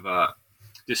kind of a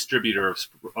distributor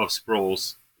of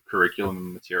Sproul's curriculum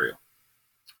and material.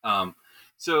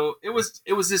 So it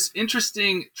was this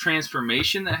interesting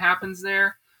transformation that happens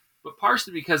there, but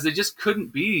partially because they just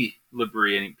couldn't be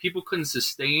L'Abri, and people couldn't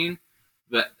sustain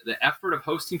the effort of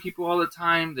hosting people all the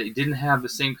time. They didn't have the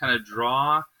same kind of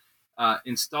draw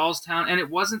in Stallstown, and it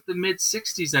wasn't the mid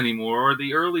 60s anymore or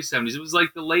the early 70s. It was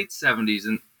like the late 70s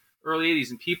and early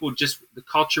 80s, and the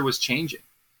culture was changing.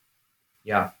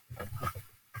 Yeah.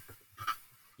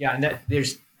 Yeah, and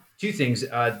there's two things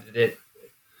that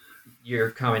your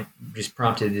comment just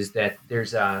prompted is that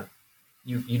there's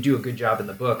you do a good job in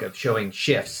the book of showing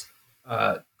shifts,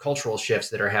 cultural shifts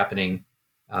that are happening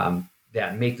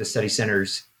that make the study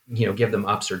centers, give them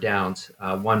ups or downs.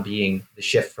 One being the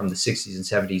shift from the 60s and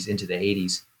 70s into the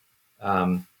 80s.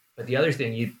 But the other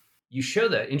thing, you show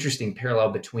the interesting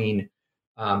parallel between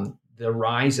the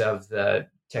rise of the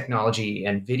technology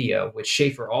and video, which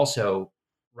Schaeffer also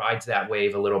rides that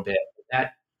wave a little bit.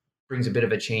 That brings a bit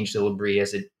of a change to L'Abri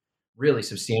as it really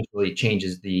substantially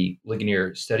changes the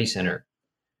Ligonier Study Center.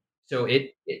 So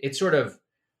it sort of,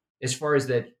 as far as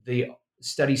the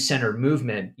study center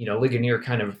movement, Ligonier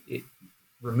kind of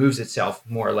removes itself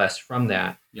more or less from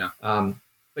that. Yeah.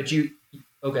 But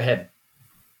go ahead.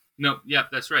 No, yeah,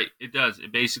 that's right. It does.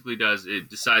 It basically does. It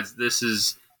decides this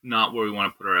is not where we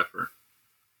want to put our effort.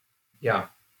 Yeah.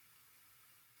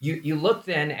 you look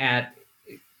then at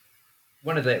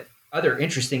one of the other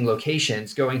interesting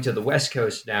locations going to the West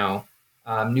Coast now,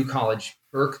 New College,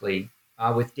 Berkeley,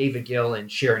 with David Gill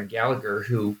and Sharon Gallagher,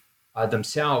 who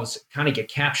themselves kind of get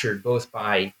captured both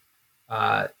by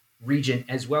Regent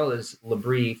as well as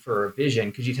L'Abri for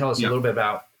Vision. Could you tell us a little bit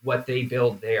about what they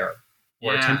build there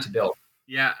or attempt to build?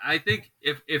 Yeah, I think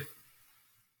if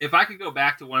I could go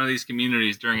back to one of these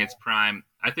communities during its prime,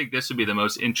 I think this would be the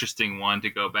most interesting one to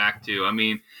go back to. I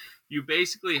mean, you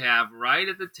basically have right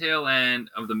at the tail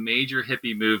end of the major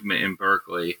hippie movement in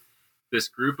Berkeley, this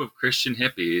group of Christian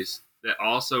hippies that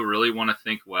also really want to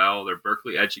think well. They're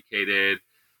Berkeley educated,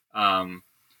 and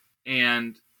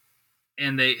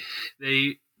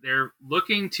they're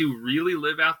looking to really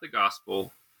live out the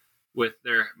gospel with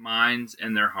their minds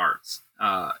and their hearts,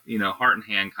 heart and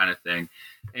hand kind of thing.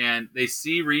 And they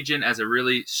see Regent as a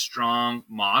really strong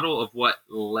model of what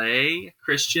lay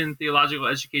Christian theological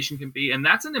education can be. And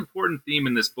that's an important theme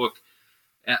in this book.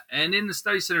 And in the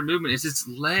Study Center movement is it's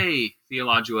lay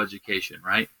theological education,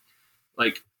 right?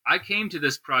 Like I came to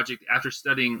this project after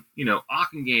studying,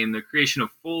 Ockengame, the creation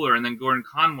of Fuller, and then Gordon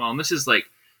Conwell. And this is like,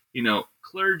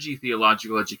 clergy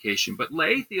theological education, but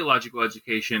lay theological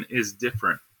education is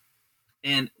different.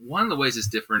 And one of the ways it's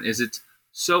different is it's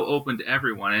so open to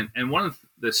everyone. And one of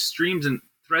the streams and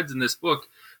threads in this book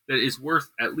that is worth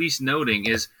at least noting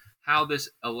is how this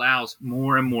allows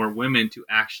more and more women to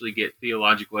actually get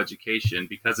theological education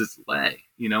because it's lay,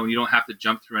 you don't have to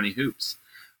jump through any hoops.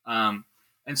 And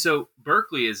so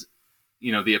Berkeley is,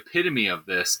 the epitome of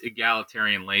this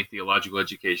egalitarian lay theological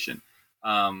education.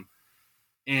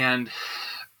 And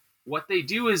what they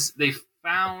do is they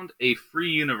found a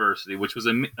free university, which was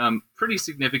a pretty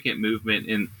significant movement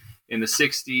in the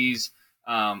 60s,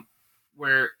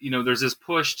 where, there's this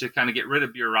push to kind of get rid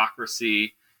of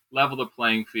bureaucracy, level the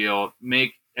playing field,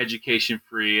 make education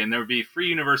free. And there would be free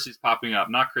universities popping up,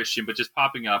 not Christian, but just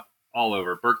popping up all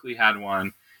over. Berkeley had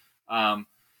one.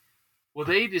 Well,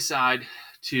 they decide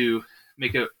to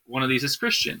make one of these as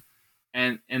Christian,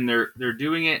 and they're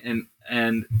doing it.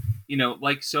 And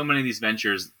like so many of these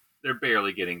ventures, they're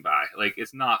barely getting by. Like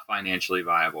it's not financially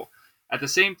viable. At the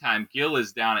same time, Gill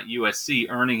is down at USC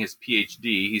earning his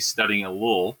PhD. He's studying at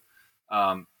Lowell.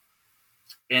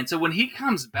 And so when he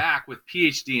comes back with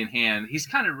PhD in hand, he's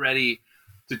kind of ready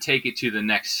to take it to the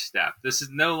next step. This is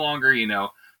no longer,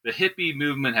 the hippie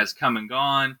movement has come and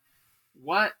gone.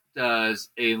 What does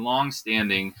a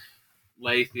long-standing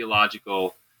lay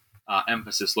theological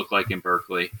emphasis look like in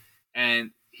Berkeley?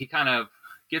 And he kind of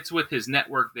gets with his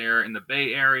network there in the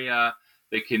Bay Area.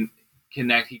 They can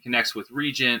connect. He connects with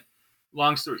Regent.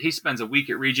 Long story, he spends a week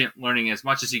at Regent learning as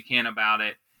much as he can about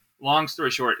it. Long story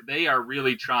short, they are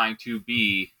really trying to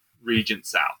be Regent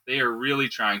South. They are really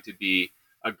trying to be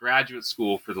a graduate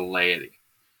school for the laity.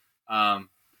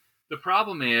 The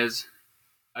problem is,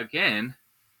 again,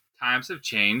 times have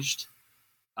changed,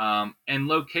 and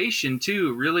location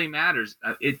too really matters.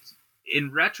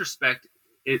 In retrospect,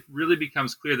 it really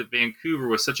becomes clear that Vancouver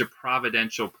was such a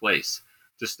providential place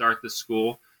to start the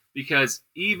school, because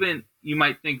even you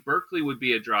might think Berkeley would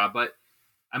be a draw, but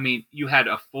I mean, you had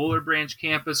a Fuller Branch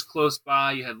campus close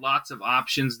by. You had lots of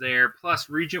options there. Plus,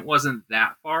 Regent wasn't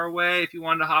that far away if you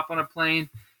wanted to hop on a plane.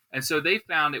 And so they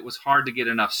found it was hard to get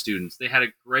enough students. They had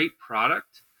a great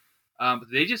product,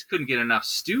 but they just couldn't get enough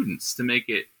students to make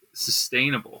it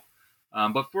sustainable.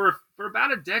 But for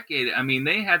about a decade, I mean,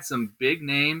 they had some big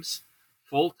names,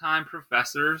 full-time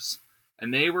professors,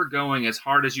 and they were going as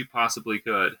hard as you possibly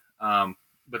could.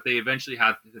 But they eventually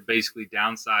had to basically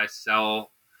downsize, sell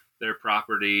their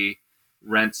property,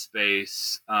 rent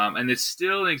space, and it's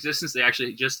still in existence. They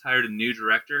actually just hired a new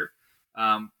director,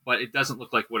 but it doesn't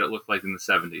look like what it looked like in the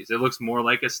 70s. It looks more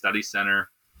like a study center,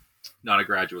 not a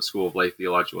graduate school of lay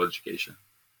theological education.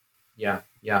 Yeah.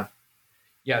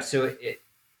 So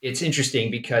it's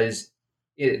interesting because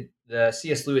the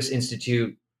C.S. Lewis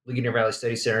Institute, Ligonier Valley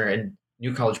Study Center, and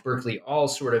New College Berkeley all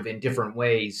sort of in different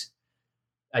ways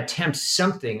attempt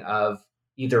something of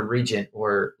either Regent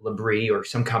or L'Abri or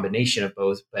some combination of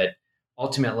both, but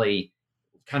ultimately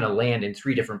kind of land in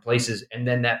three different places. And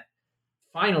then that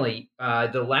finally,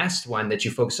 the last one that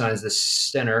you focus on is the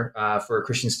Center for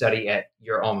Christian Study at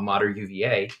your alma mater,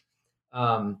 UVA.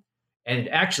 And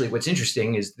actually what's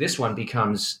interesting is this one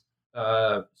becomes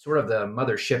sort of the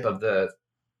mothership of the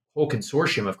whole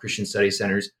consortium of Christian study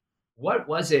centers. What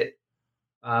was it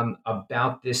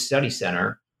about this study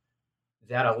center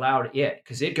that allowed it,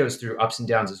 because it goes through ups and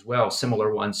downs as well,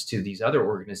 similar ones to these other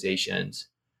organizations.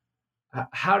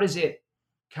 How does it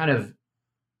kind of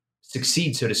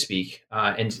succeed, so to speak,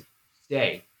 and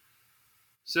stay?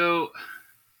 So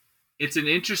it's an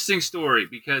interesting story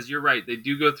because you're right. They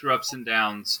do go through ups and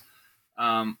downs.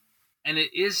 And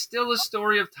it is still a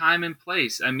story of time and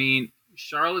place. I mean,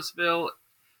 Charlottesville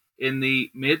in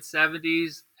the mid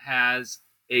 70s has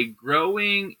a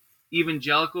growing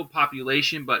evangelical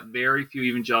population, but very few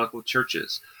evangelical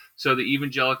churches. So the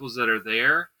evangelicals that are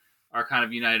there are kind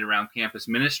of united around campus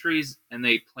ministries, and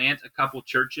they plant a couple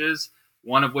churches,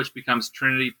 one of which becomes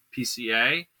Trinity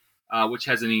PCA, which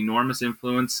has an enormous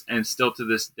influence and still to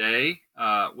this day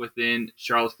within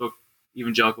Charlottesville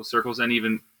evangelical circles and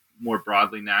even more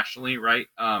broadly nationally, right?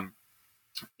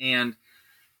 And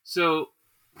so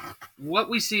what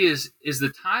we see is the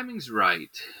timing's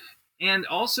right, and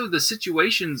also the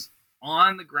situations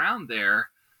on the ground there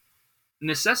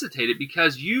necessitate it,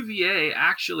 because UVA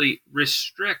actually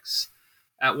restricts,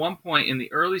 at one point in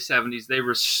the early 70s, they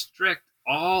restrict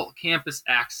all campus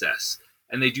access,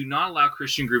 and they do not allow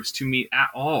Christian groups to meet at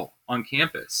all on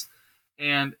campus.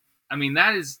 And I mean,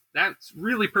 that's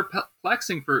really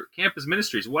perplexing for campus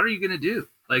ministries. What are you going to do?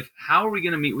 Like, how are we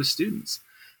going to meet with students?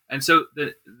 And so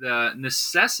the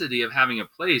necessity of having a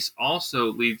place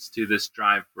also leads to this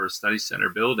drive for a study center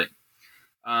building.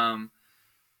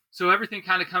 So everything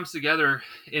kind of comes together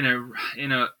in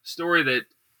a story that,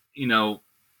 you know,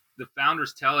 the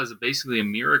founders tell as basically a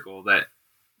miracle, that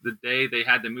the day they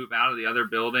had to move out of the other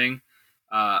building,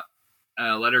 a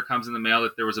letter comes in the mail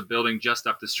that there was a building just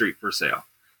up the street for sale.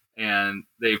 And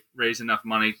they raised enough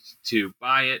money to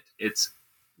buy it. It's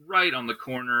right on the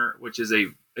corner, which is a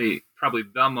probably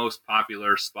the most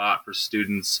popular spot for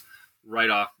students, right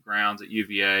off grounds at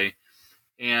UVA.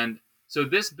 And so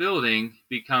this building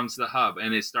becomes the hub,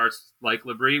 and it starts like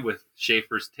L'Abri with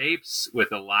Schaeffer's tapes,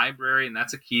 with a library, and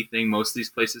that's a key thing. Most of these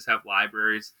places have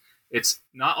libraries. It's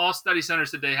not all study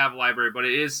centers today have a library, but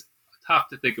it is tough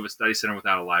to think of a study center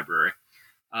without a library.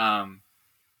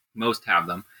 Most have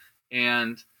them.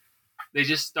 And they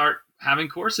just start having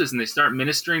courses, and they start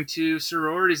ministering to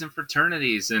sororities and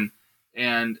fraternities, and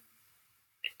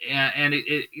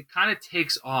it kind of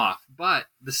takes off. But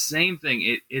the same thing,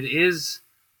 it is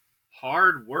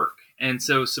hard work. And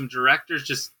so some directors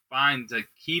just find that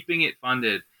keeping it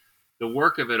funded, the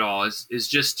work of it all is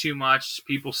just too much.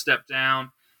 People step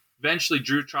down. Eventually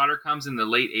Drew Trotter comes in the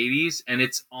late 80s, and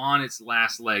it's on its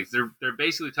last legs. They're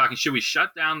basically talking, should we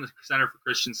shut down the Center for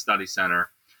Christian Study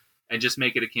Center and just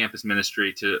make it a campus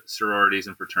ministry to sororities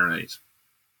and fraternities?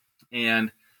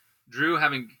 And Drew,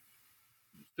 having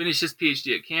finished his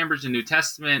PhD at Cambridge in New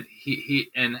Testament, he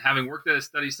and having worked at a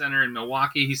study center in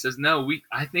Milwaukee, he says, no,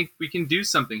 I think we can do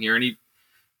something here. And he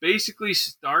basically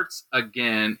starts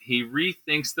again. He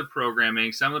rethinks the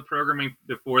programming. Some of the programming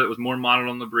before that was more modeled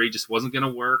on L'Abri just wasn't going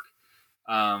to work.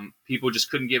 People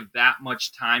just couldn't give that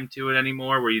much time to it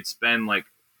anymore, where you'd spend like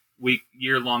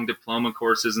year-long diploma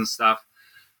courses and stuff.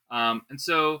 And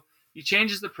so he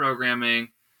changes the programming,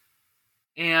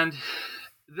 and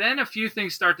then a few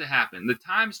things start to happen. The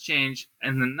times change.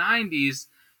 In the 90s,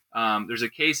 there's a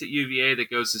case at UVA that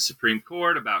goes to the Supreme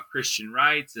Court about Christian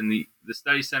rights, and the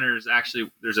study centers actually,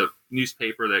 there's a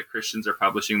newspaper that Christians are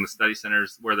publishing, the study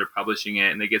centers where they're publishing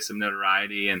it, and they get some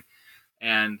notoriety.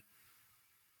 And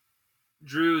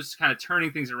Drew's kind of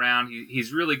turning things around.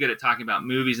 He's really good at talking about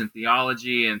movies and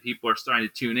theology, and people are starting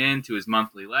to tune in to his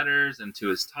monthly letters and to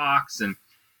his talks,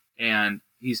 and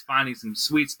he's finding some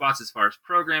sweet spots as far as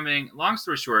programming. Long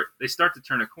story short, they start to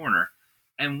turn a corner.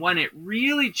 And when it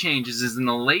really changes is in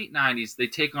the late 90s, they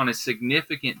take on a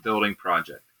significant building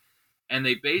project. And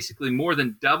they basically more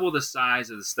than double the size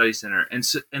of the study center.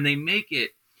 And they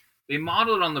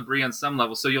model it on L'Abri on some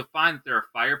level. So you'll find that there are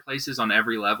fireplaces on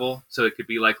every level. So it could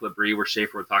be like L'Abri, where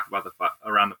Schaeffer would talk about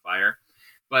around the fire.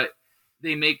 But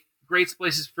they make great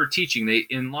places for teaching. They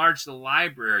enlarge the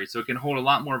library so it can hold a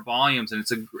lot more volumes. And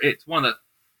it's one of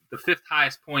the fifth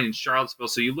highest point in Charlottesville.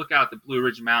 So you look out at the Blue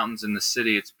Ridge Mountains in the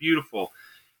city. It's beautiful.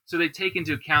 So they take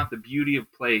into account the beauty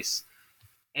of place.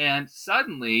 And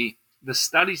suddenly the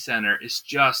study center is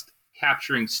just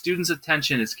capturing students'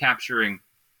 attention, is capturing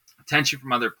attention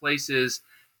from other places.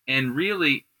 And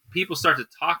really people start to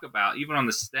talk about, even on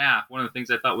the staff, one of the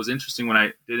things I thought was interesting when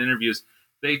I did interviews,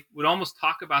 they would almost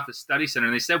talk about the study center.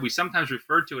 And they said, we sometimes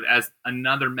refer to it as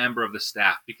another member of the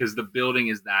staff because the building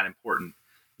is that important.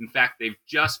 In fact, they've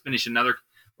just finished in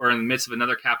the midst of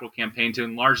another capital campaign to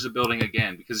enlarge the building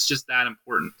again because it's just that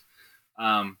important.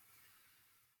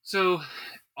 So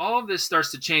all of this starts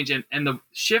to change. And the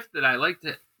shift that I like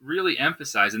to really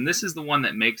emphasize, and this is the one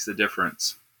that makes the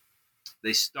difference,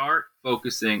 they start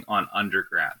focusing on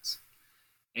undergrads.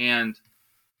 And,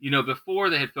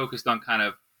 before they had focused on kind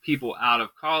of people out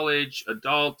of college,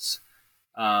 adults,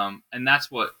 and that's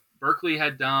what Berkeley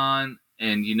had done.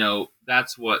 And,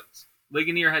 that's what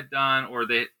Ligonier had done, or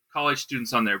the college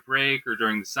students on their break or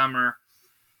during the summer.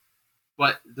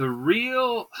 But the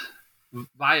real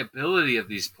viability of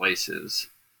these places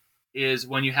is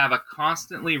when you have a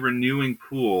constantly renewing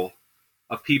pool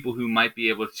of people who might be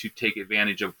able to take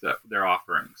advantage of their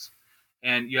offerings.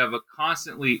 And you have a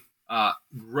constantly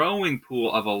growing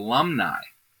pool of alumni,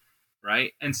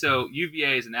 right? And so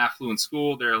UVA is an affluent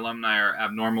school. Their alumni are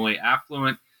abnormally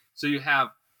affluent. So you have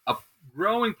a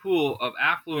growing pool of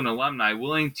affluent alumni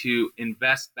willing to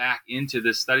invest back into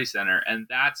this study center. And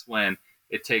that's when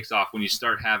it takes off, when you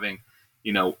start having,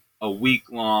 a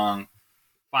week-long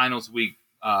finals week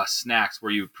snacks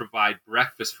where you provide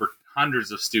breakfast for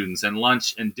hundreds of students and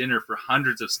lunch and dinner for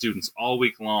hundreds of students all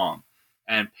week long.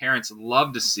 And parents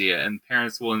love to see it, and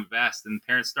parents will invest, and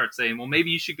parents start saying, well, maybe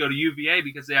you should go to UVA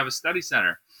because they have a study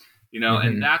center,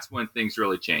 and that's when things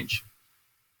really change.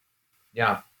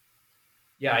 Yeah.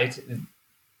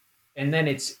 And then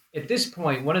it's at this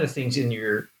point, one of the things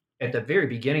at the very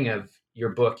beginning of your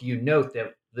book, you note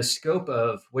that the scope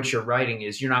of what you're writing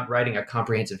is you're not writing a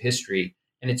comprehensive history.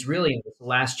 And it's really in this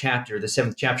last chapter, the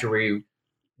 7th chapter, where you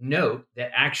note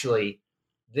that actually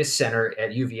this center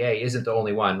at UVA isn't the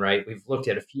only one, right? We've looked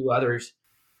at a few others.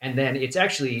 And then it's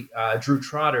actually Drew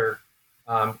Trotter.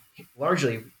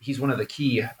 Largely, he's one of the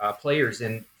key players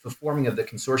in the forming of the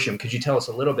consortium. Could you tell us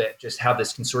a little bit just how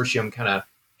this consortium kind of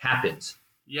happens?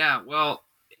 Yeah, well,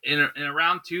 in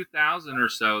around 2000 or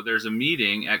so, there's a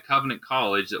meeting at Covenant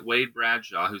College that Wade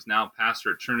Bradshaw, who's now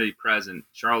pastor at Trinity Pres in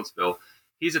Charlottesville,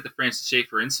 he's at the Francis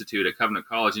Schaeffer Institute at Covenant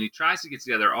College, and he tries to get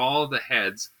together all the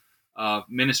heads of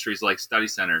ministries like study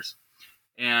centers.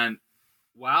 And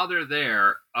while they're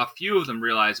there, a few of them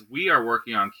realize we are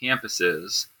working on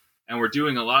campuses and we're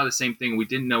doing a lot of the same thing. We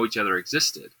didn't know each other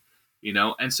existed,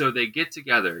 and so they get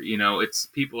together. It's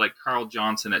people like Carl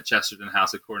Johnson at Chesterton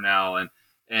House at Cornell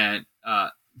and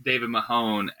David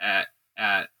Mahone at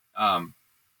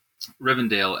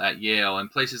Rivendell at Yale,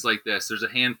 and places like this. There's a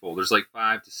handful. There's like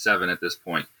 5 to 7 at this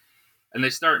point. And they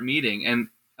start meeting. And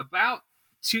about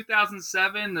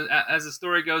 2007, as the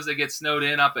story goes, they get snowed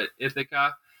in up at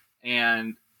Ithaca,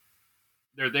 and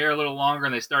they're there a little longer,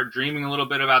 and they start dreaming a little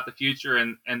bit about the future.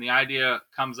 And the idea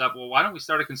comes up, well, why don't we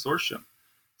start a consortium?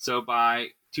 So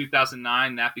by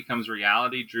 2009, that becomes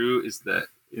reality. Drew is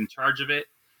in charge of it.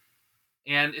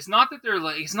 And it's not that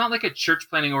it's not like a church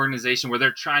planning organization where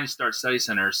they're trying to start study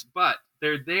centers, but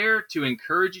they're there to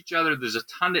encourage each other. There's a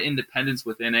ton of independence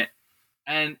within it.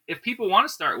 And if people want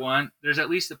to start one, there's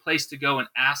at least a place to go and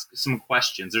ask some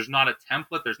questions. There's not a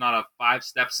template. There's not a 5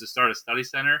 steps to start a study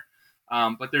center.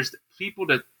 But there's people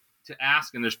to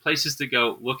ask, and there's places to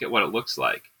go look at what it looks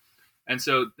like. And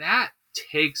so that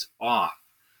takes off.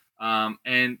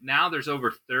 And now there's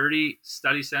over 30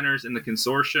 study centers in the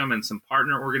consortium and some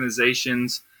partner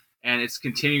organizations, and it's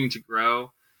continuing to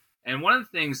grow. And one of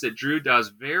the things that Drew does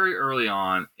very early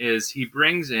on is he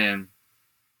brings in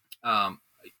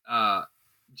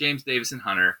James Davison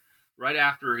Hunter right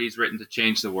after he's written To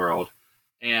Change the World.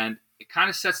 And it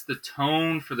kind of sets the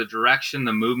tone for the direction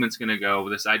the movement's going to go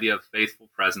with this idea of faithful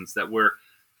presence, that we're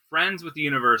friends with the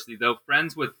university, though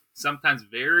friends with sometimes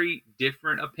very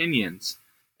different opinions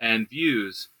and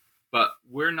views, but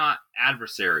we're not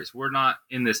adversaries. We're not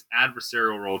in this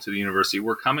adversarial role to the university.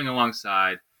 We're coming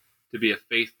alongside to be a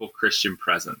faithful Christian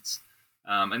presence.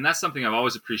 And that's something I've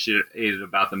always appreciated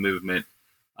about the movement,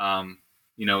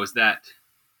 is that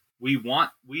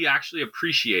we actually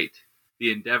appreciate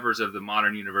the endeavors of the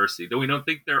modern university. Though we don't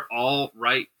think they're all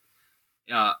right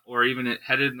or even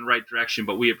headed in the right direction,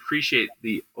 but we appreciate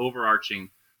the overarching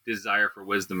desire for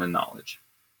wisdom and knowledge.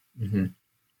 Mm-hmm.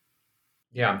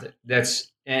 Yeah,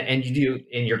 and you do,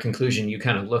 in your conclusion, you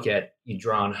kind of you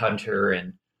draw on Hunter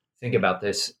and think about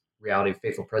this reality of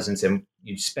faithful presence, and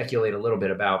you speculate a little bit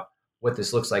about what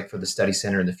this looks like for the study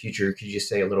center in the future. Could you just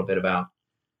say a little bit about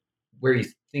where you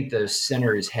think the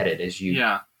center is headed as you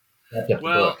wrap up the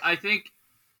book? I think,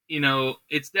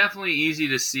 it's definitely easy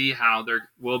to see how there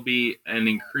will be an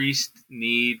increased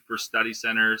need for study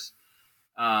centers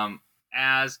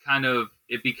as kind of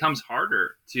it becomes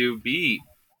harder to be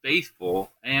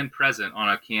faithful and present on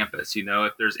a campus.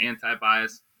 If there's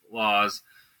anti-bias laws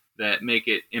that make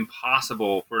it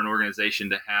impossible for an organization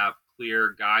to have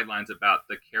clear guidelines about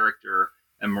the character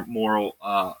and moral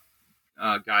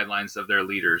guidelines of their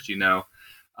leaders, you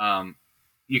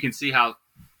can see how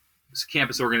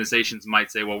campus organizations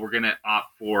might say, well, we're going to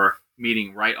opt for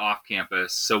meeting right off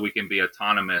campus so we can be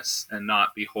autonomous and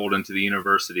not beholden to the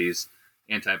university's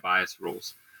anti-bias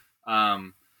rules.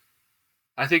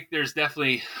 I think there's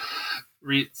definitely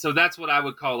so that's what I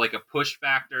would call like a push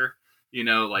factor.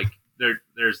 Like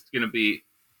there's going to be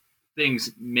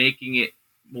things making it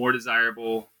more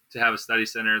desirable to have a study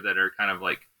center that are kind of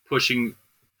like pushing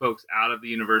folks out of the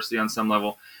university on some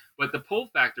level. But the pull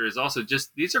factor is also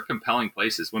just, these are compelling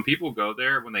places. When people go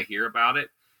there, when they hear about it,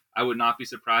 I would not be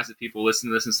surprised if people listen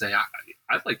to this and say,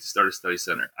 I'd like to start a study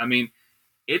center. I mean,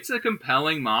 it's a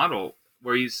compelling model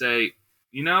where you say,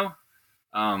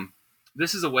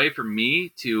 this is a way for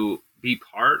me to be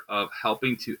part of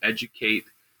helping to educate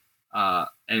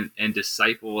and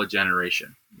disciple a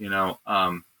generation.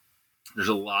 There's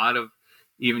a lot of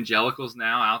evangelicals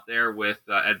now out there with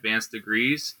advanced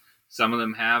degrees. Some of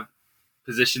them have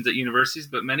positions at universities,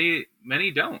 but many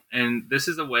don't. And this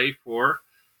is a way for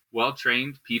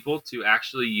well-trained people to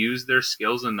actually use their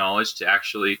skills and knowledge to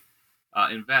actually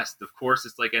invest. Of course,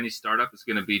 it's like any startup, it's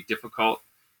going to be difficult,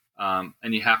 and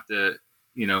you have to,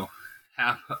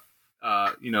 have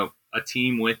a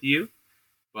team with you.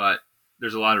 But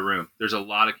there's a lot of room. There's a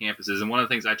lot of campuses, and one of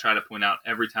the things I try to point out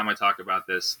every time I talk about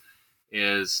this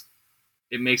is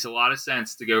it makes a lot of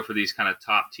sense to go for these kind of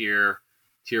top tier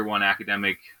 1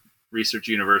 academic research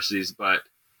universities, but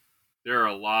there are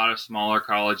a lot of smaller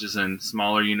colleges and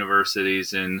smaller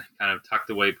universities and kind of tucked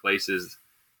away places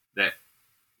that,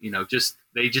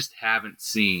 they just haven't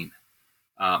seen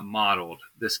modeled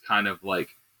this kind of like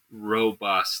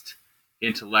robust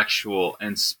intellectual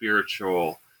and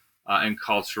spiritual and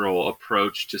cultural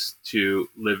approach just to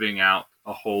living out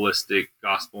a holistic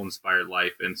gospel-inspired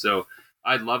life. And so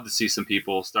I'd love to see some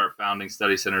people start founding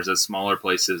study centers at smaller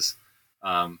places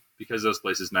because those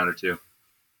places matter too.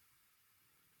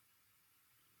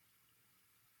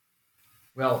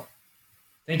 Well,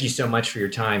 thank you so much for your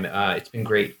time. It's been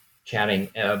great chatting.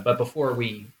 But before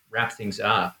we wrap things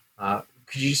up,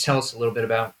 could you just tell us a little bit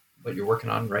about what you're working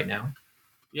on right now?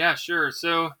 Yeah, sure.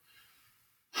 So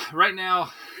right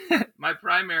now, my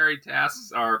primary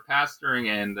tasks are pastoring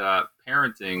and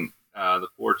parenting the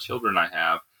 4 children I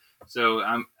have. So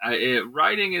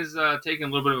writing is taking a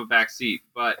little bit of a back seat,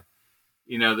 but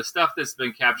the stuff that's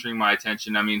been capturing my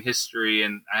attention, I mean, history,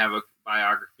 and I have a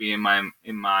biography in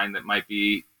mind that might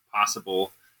be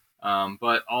possible,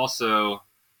 but also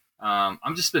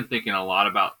I've just been thinking a lot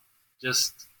about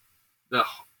just the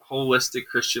holistic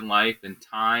Christian life and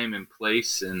time and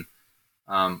place, and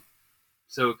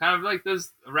so kind of like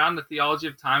those around the theology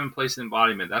of time and place and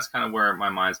embodiment. That's kind of where my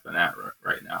mind's been at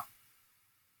right now.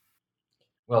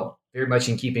 Well, very much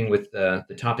in keeping with the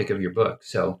topic of your book.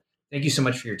 So thank you so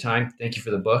much for your time. Thank you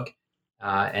for the book.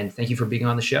 And thank you for being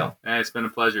on the show. It's been a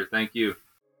pleasure. Thank you.